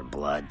howling for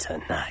blood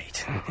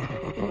tonight.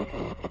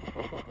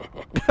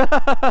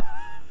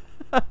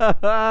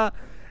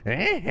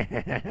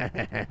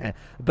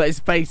 But his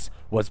face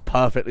was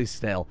perfectly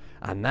still,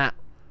 and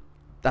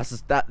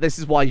this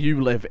is why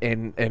you live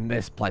in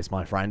this place,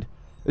 my friend.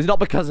 It's not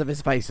because of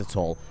his face at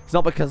all. It's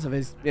not because of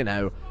his, you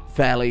know,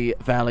 fairly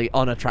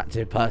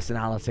unattractive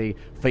personality,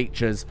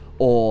 features,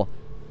 or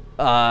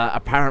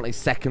apparently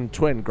second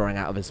twin growing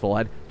out of his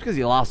forehead. It's because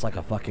he laughs like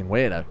a fucking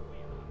weirdo.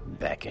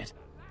 Beckett?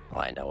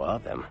 Well, I know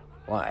of him.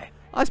 Why?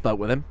 I spoke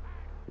with him.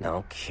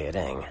 No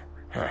kidding.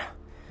 Huh.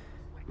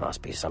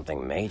 Must be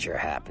something major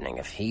happening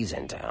if he's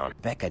in town.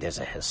 Beckett is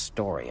a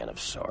historian of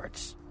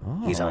sorts.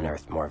 Oh. He's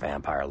unearthed more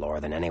vampire lore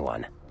than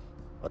anyone.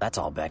 Well, that's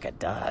all Beckett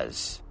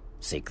does.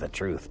 Seek the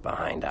truth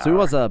behind our So he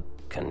was a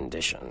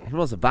condition.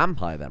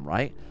 vampire then,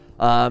 right?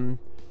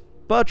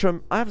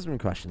 Bertram, I have some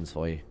questions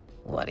for you.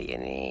 What do you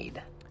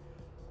need?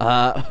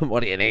 What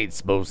do you need,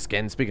 smooth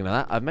skin? Speaking of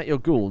that, I've met your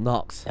ghoul,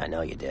 Nox. I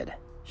know you did.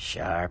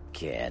 Sharp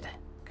kid.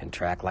 Can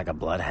track like a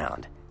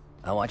bloodhound.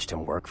 I watched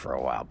him work for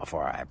a while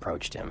before I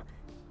approached him.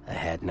 I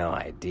had no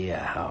idea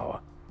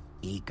how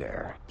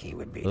eager he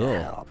would be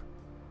to help.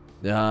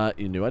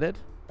 You knew I did?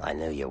 I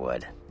knew you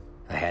would.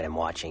 I had him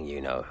watching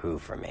you-know-who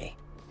for me.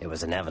 It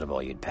was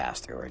inevitable you'd pass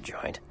through our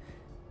joint.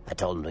 I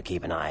told him to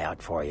keep an eye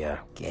out for you,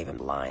 gave him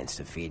lines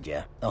to feed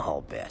you, the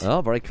whole bit.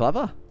 Oh, very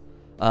clever.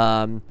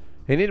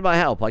 He needed my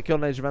help. I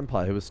killed an Age of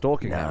Empire who was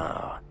stalking him.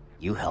 No,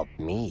 you helped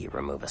me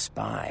remove a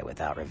spy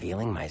without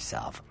revealing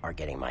myself or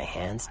getting my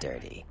hands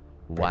dirty.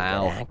 Pretty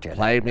Wow, good actor,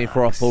 played that me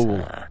for a Knox,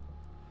 fool.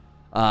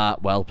 huh?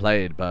 Well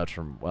played,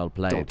 Bertram. Well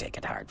played. Don't take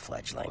it hard,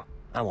 fledgling.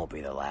 I won't be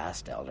the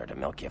last elder to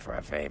milk you for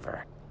a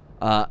favor.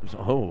 It's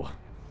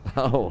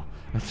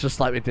just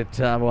like we did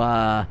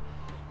to,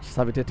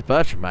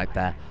 Bertram right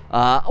there.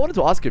 I wanted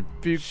to ask you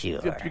a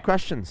few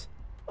questions.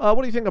 What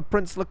do you think of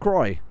Prince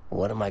LaCroix?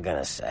 What am I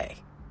gonna say?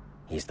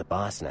 He's the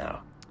boss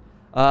now.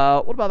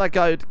 What about that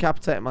guy who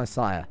decapitated my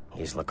sire?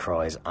 He's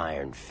LaCroix's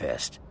iron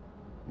fist.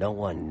 No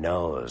one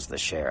knows the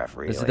sheriff,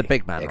 really. This is the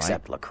big man,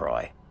 except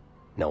LaCroix.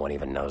 No one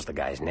even knows the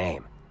guy's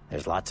name.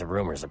 There's lots of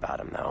rumors about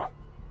him, though.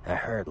 I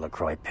heard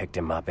LaCroix picked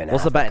him up in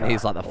What's the Africa betting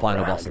he's like the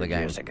final boss of the 100 game?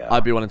 years ago.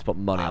 I'd be willing to put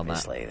money on that.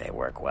 Obviously, they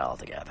work well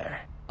together.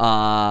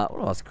 I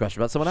want to ask a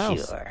question about someone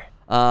else. Sure.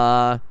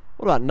 What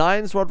about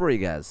Nines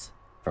Rodriguez?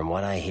 From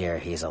what I hear,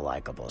 he's a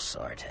likable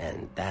sort,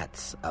 and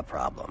that's a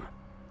problem.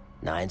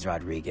 Nines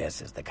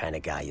Rodriguez is the kind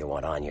of guy you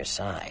want on your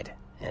side,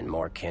 and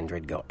more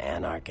kindred go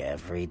anarch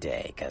every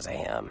day because of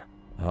him.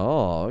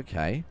 Oh,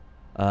 okay.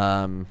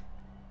 I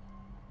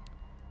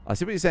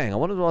see what you're saying. I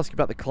wanted to ask you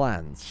about the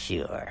clans.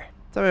 Sure.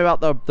 Tell me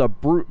about the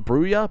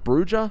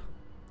Bruja?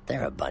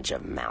 They're a bunch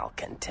of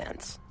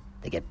malcontents.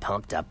 They get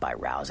pumped up by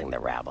rousing the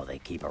rabble they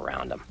keep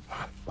around them.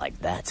 Like,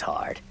 that's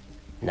hard.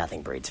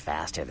 Nothing breeds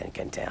faster than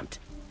contempt.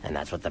 And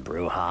that's what the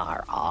Bruja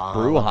are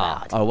all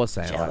about. I was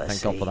saying, Jealousy, alright,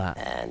 thank God for that.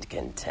 And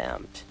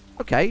contempt.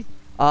 Okay.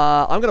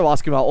 I'm going to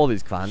ask you about all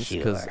these clans,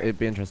 because Sure. it'd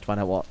be interesting to find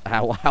out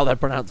how they're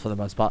pronounced for the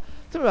most part.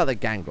 Tell me about the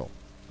Gangrel.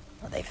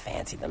 Well, they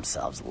fancy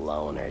themselves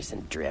loners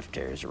and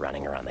drifters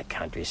running around the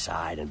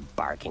countryside and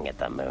barking at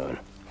the moon.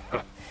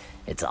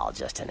 It's all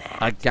just an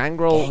act. A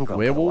Gangrel Gangrel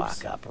werewolves?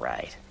 can walk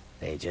upright.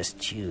 They just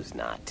choose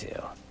not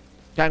to.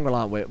 Gangrel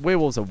aren't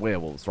werewolves are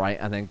werewolves, right?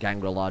 And then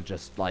Gangrel are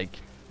just like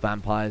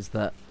vampires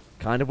that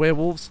kind of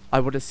werewolves, I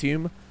would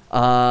assume.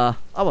 I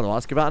want to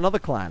ask you about another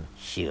clan.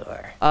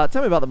 Sure.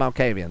 Tell me about the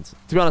Malkavians.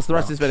 To be honest, the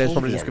rest of this video is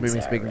probably just going to be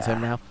me Malkavians speaking to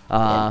him are,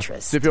 now.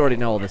 So if you already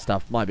know all this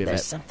stuff, might be a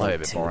There's bit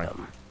something to boring.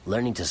 them.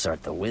 Learning to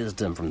sort the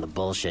wisdom from the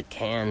bullshit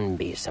can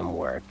be some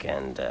work,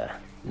 and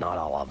not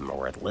all of them are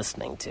worth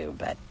listening to,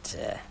 but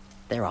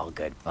they're all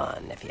good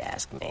fun, if you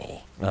ask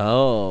me.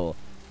 Oh,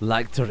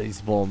 like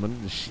Therese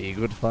Bowman, is she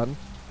good fun?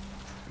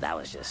 That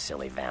was just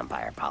silly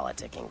vampire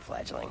politicking,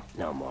 fledgling.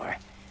 No more.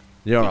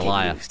 You're a Get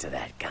liar. used to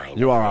that kind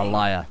You of are a thing.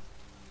 liar.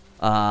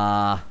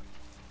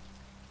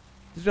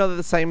 Did you know they're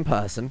the same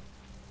person?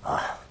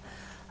 I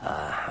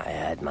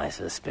had my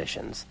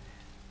suspicions.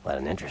 What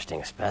an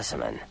interesting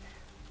specimen.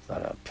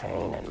 But a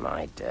pain in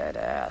my dead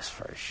ass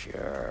for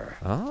sure.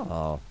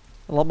 Oh.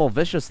 A lot more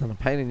vicious than a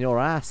pain in your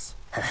ass.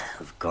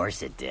 Of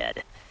course it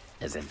did.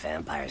 As if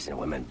vampires and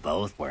women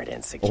both weren't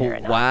insecure Oh,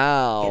 enough.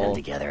 wow. Get them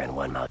together in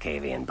one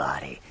Malkavian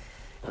body.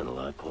 And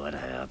look what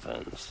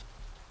happens.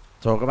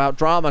 Talk about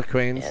drama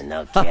queens. Yeah,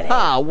 no kidding.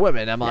 Ha!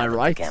 Women, am I Now that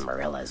right? the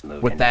Camarillas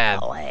moved With into their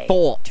LA,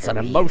 thoughts and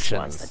Therese emotions.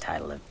 wants the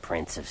title of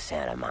Prince of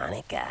Santa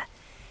Monica.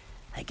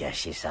 I guess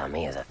she saw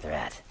me as a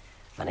threat.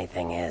 Funny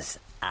thing is,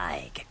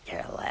 I could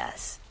care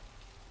less.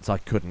 So I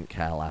couldn't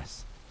care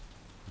less.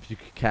 If you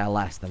could care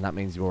less, then that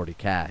means you already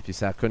care. If you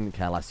say I couldn't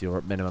care less, you're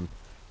at minimum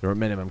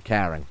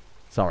caring.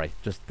 Sorry,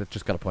 just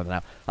got to point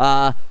that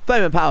out.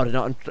 Fame and power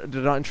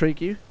did not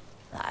intrigue you?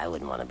 I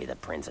wouldn't want to be the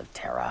Prince of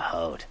Terre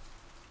Haute.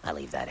 I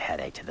leave that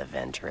headache to the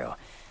Ventru.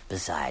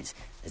 Besides,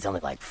 there's only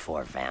like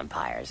 4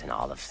 vampires in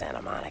all of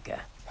Santa Monica.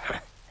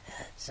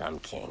 Some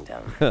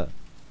kingdom.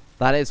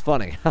 That is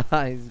funny.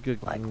 He's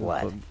good. Like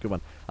what? Good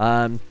one.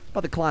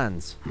 About the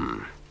clans.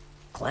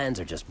 Clans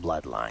are just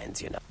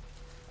bloodlines, you know.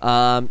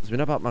 So we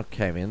know about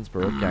Malkavians,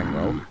 Baruch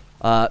Gangrel.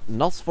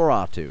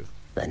 Nosferatu.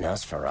 The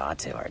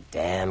Nosferatu are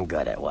damn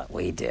good at what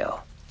we do.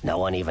 No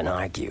one even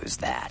argues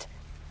that.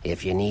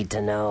 If you need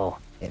to know,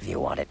 if you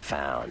want it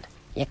found,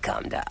 you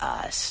come to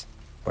us.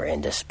 We're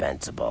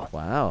indispensable.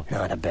 Wow.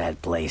 Not a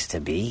bad place to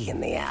be in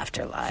the It's a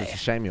afterlife.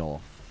 shame you're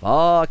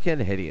fucking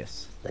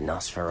hideous. The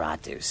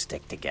Nosferatu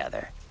stick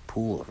together,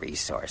 pool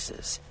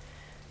resources.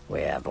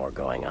 We have more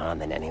going on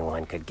than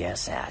anyone could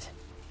guess at.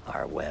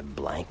 Our web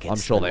blankets I'm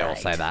sure the they all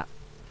night. say that.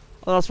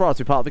 Well,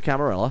 Nosferatu, part of the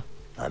Camarilla.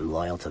 I'm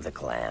loyal to the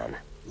clan,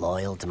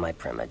 loyal to my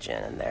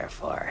primogen, and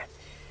therefore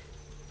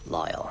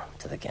loyal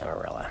to the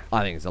Camarilla.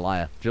 I think he's a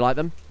liar. Do you like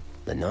them?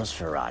 The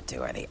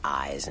Nosferatu are the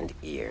eyes and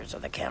ears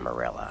of the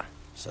Camarilla,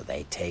 so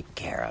they take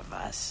care of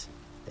us.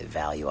 They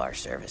value our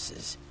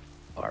services,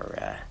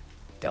 or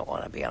don't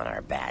want to be on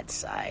our bad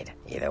side.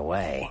 Either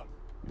way,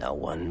 no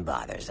one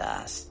bothers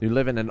us. You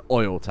live in an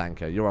oil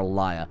tanker. You're a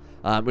liar.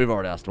 We've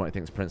already asked what he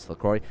thinks Prince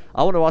LaCroix.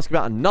 I want to ask you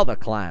about another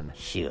clan.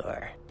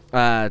 Sure.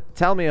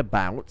 Tell me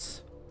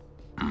about...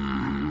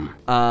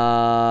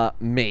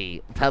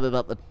 me. Tell me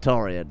about the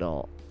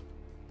Toreador.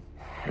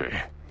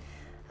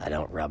 I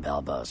don't rub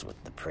elbows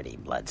with the pretty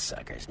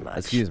bloodsuckers much.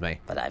 Excuse me.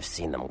 But I've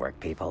seen them work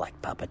people like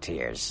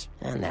puppeteers,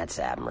 and that's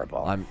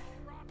admirable.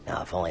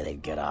 Now, if only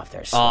they'd get off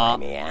their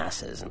slimy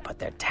asses and put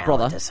their talent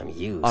brother, to some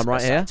use I'm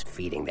right here. besides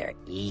feeding their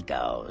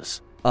egos.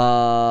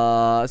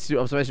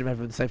 Observation made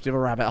from the safety of a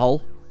rabbit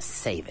hole.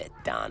 Save it,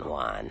 Don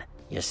Juan.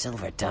 Your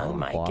silver tongue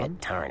might Juan?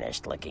 get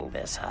tarnished licking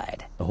this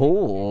hide.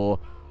 Oh,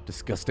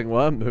 disgusting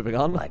worm. Moving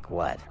on. Like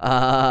what?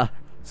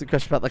 It's a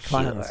question about the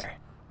clans. Sure.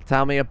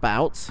 Tell me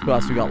about... Who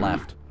else we got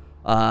left?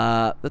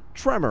 The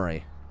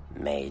Tremory.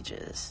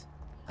 Mages.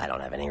 I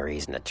don't have any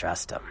reason to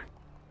trust them.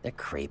 They're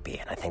creepy,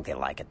 and I think they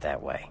like it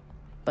that way.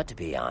 But to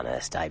be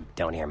honest, I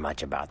don't hear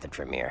much about the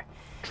Tremere.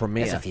 There's a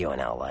Tremere. few in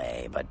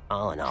L.A., but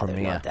all in all, there's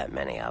Tremere. not that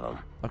many of them.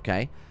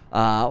 Okay.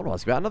 I want to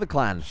ask you about another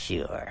clan.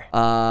 Sure.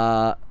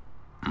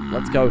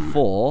 Let's go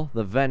for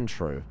the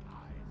Ventru.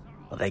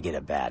 Well, they get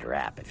a bad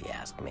rap, if you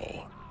ask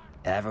me.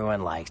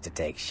 Everyone likes to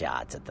take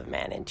shots at the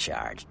man in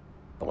charge.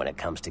 But when it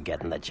comes to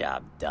getting the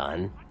job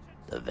done,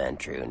 the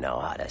Ventru know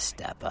how to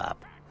step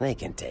up. They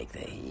can take the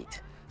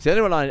heat. So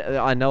the only one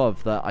I know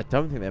of that I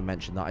don't think they've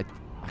mentioned that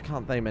I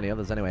can't name any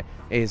others anyway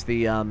is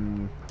the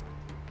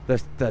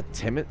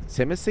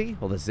Timothy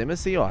or the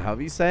Zimmercy or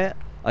however you say it.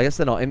 I guess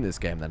they're not in this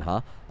game then,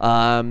 huh?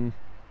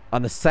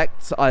 And the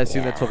sects, I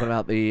assume they're talking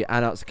about the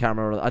Anarchs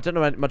camera. I don't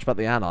know much about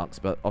the Anarchs,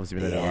 but obviously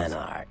we know The the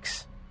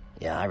Anarchs.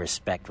 Yeah, I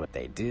respect what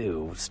they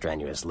do,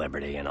 strenuous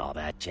liberty and all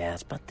that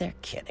jazz, but they're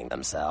kidding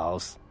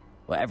themselves.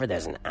 Wherever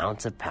there's an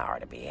ounce of power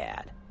to be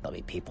had, there'll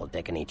be people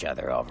dicking each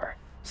other over.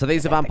 So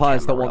these are I think the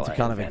vampires that want to Camarilla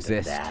kind of invented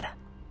exist, that.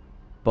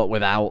 but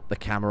without the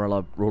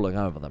Camarilla ruling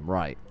over them,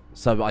 right?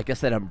 So I guess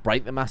they don't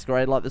break the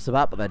Masquerade like this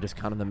about, but they're just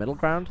kind of the middle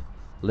ground,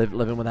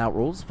 living without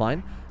rules.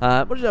 Fine.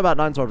 What do you know about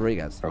Nines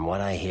Rodriguez? From what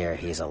I hear,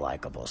 he's a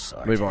likable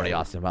sort. We've already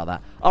asked him about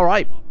that. All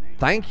right.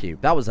 Thank you.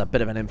 That was a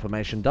bit of an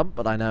information dump,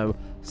 but I know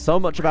so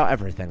much about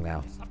everything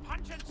now.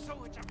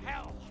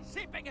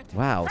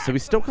 Wow, so we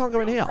still can't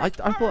go in here. I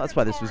thought that's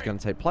where this was going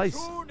to take place.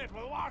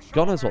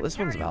 God knows what this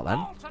one's about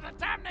then.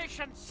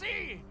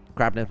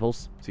 Crab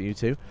nipples to you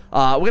two.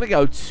 We're going to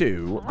go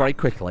to, very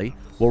quickly,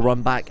 we'll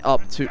run back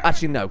up to...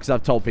 Actually, no, because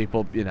I've told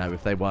people, you know,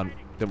 if they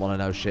didn't want to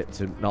know shit,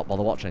 to not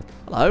bother watching.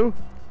 Hello?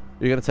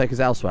 You're going to take us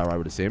elsewhere, I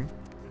would assume.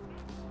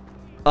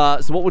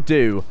 So what we'll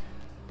do...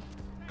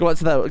 Go back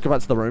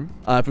to the room.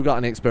 If we've got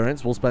any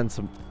experience, we'll spend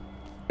some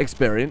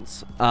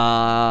experience.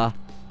 And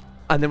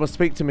then we'll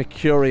speak to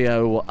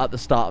Mercurio at the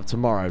start of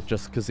tomorrow,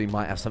 just because he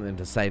might have something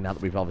to say now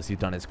that we've obviously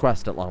done his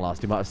quest at long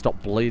last. He might have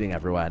stopped bleeding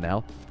everywhere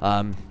now.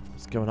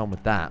 What's going on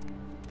with that?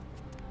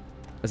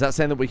 Is that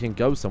saying that we can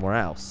go somewhere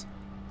else?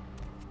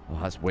 Oh,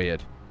 that's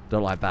weird.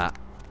 Don't like that.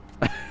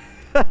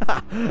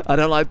 I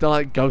don't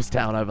like Ghost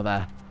Town over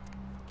there.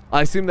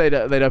 I assume they'd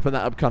open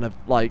that up kind of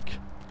like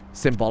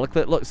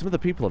symbolically. Look, some of the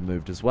people have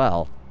moved as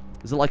well.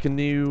 Is it like a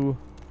new?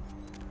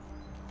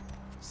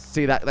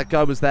 See that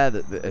guy was there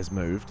that has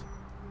moved.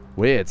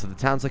 Weird. So the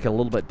town's like a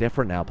little bit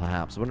different now,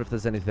 perhaps. I wonder if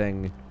there's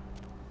anything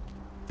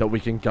that we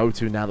can go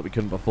to now that we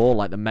couldn't before,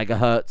 like the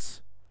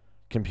Megahertz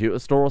computer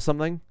store or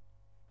something.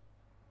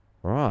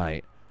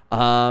 Right.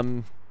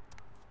 Nothing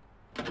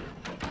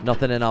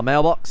in our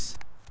mailbox.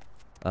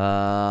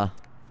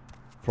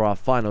 For our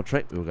final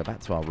trip, we'll go back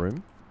to our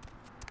room.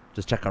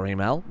 Just check our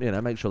email, you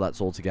know, make sure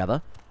that's all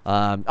together.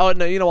 Oh,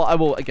 no, you know what?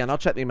 I'll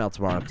check the email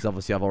tomorrow, because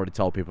obviously I've already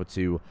told people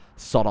to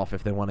sod off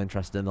if they weren't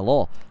interested in the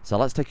lore. So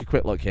let's take a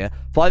quick look here.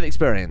 5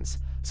 experience.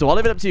 So I'll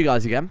leave it up to you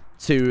guys again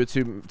to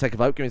take a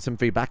vote, give me some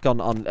feedback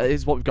on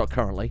here's what we've got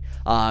currently.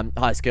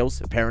 High skills,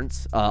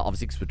 appearance,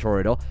 obviously because we're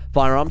Toreador.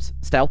 Firearms,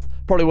 stealth.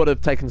 Probably would have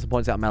taken some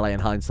points out of melee in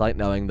hindsight,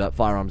 knowing that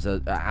firearms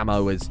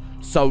ammo is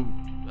so,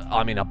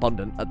 I mean,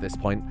 abundant at this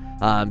point.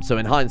 So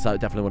in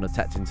hindsight, definitely would have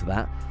tapped into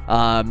that.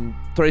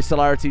 3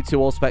 celerity,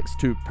 2 all specs,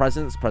 2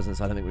 presence.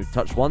 Presence, I don't think we've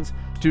touched once.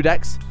 2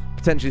 dex.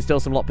 Potentially still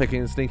some lockpicking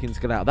and sneaking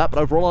to get out of that, but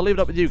overall I'll leave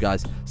it up with you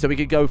guys. So we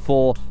could go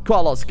for quite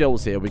a lot of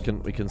skills here. We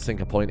can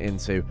sink a point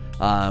into.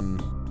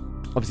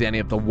 Obviously any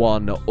of the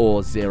 1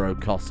 or 0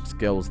 cost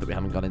skills that we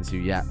haven't got into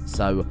yet.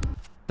 So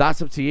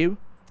that's up to you.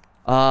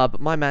 But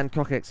my man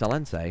Cock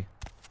Excelente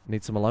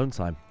needs some alone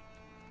time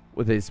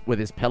with his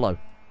pillow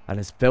and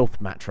his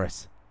filth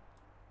mattress.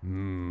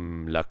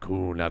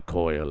 Lacuna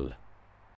coil.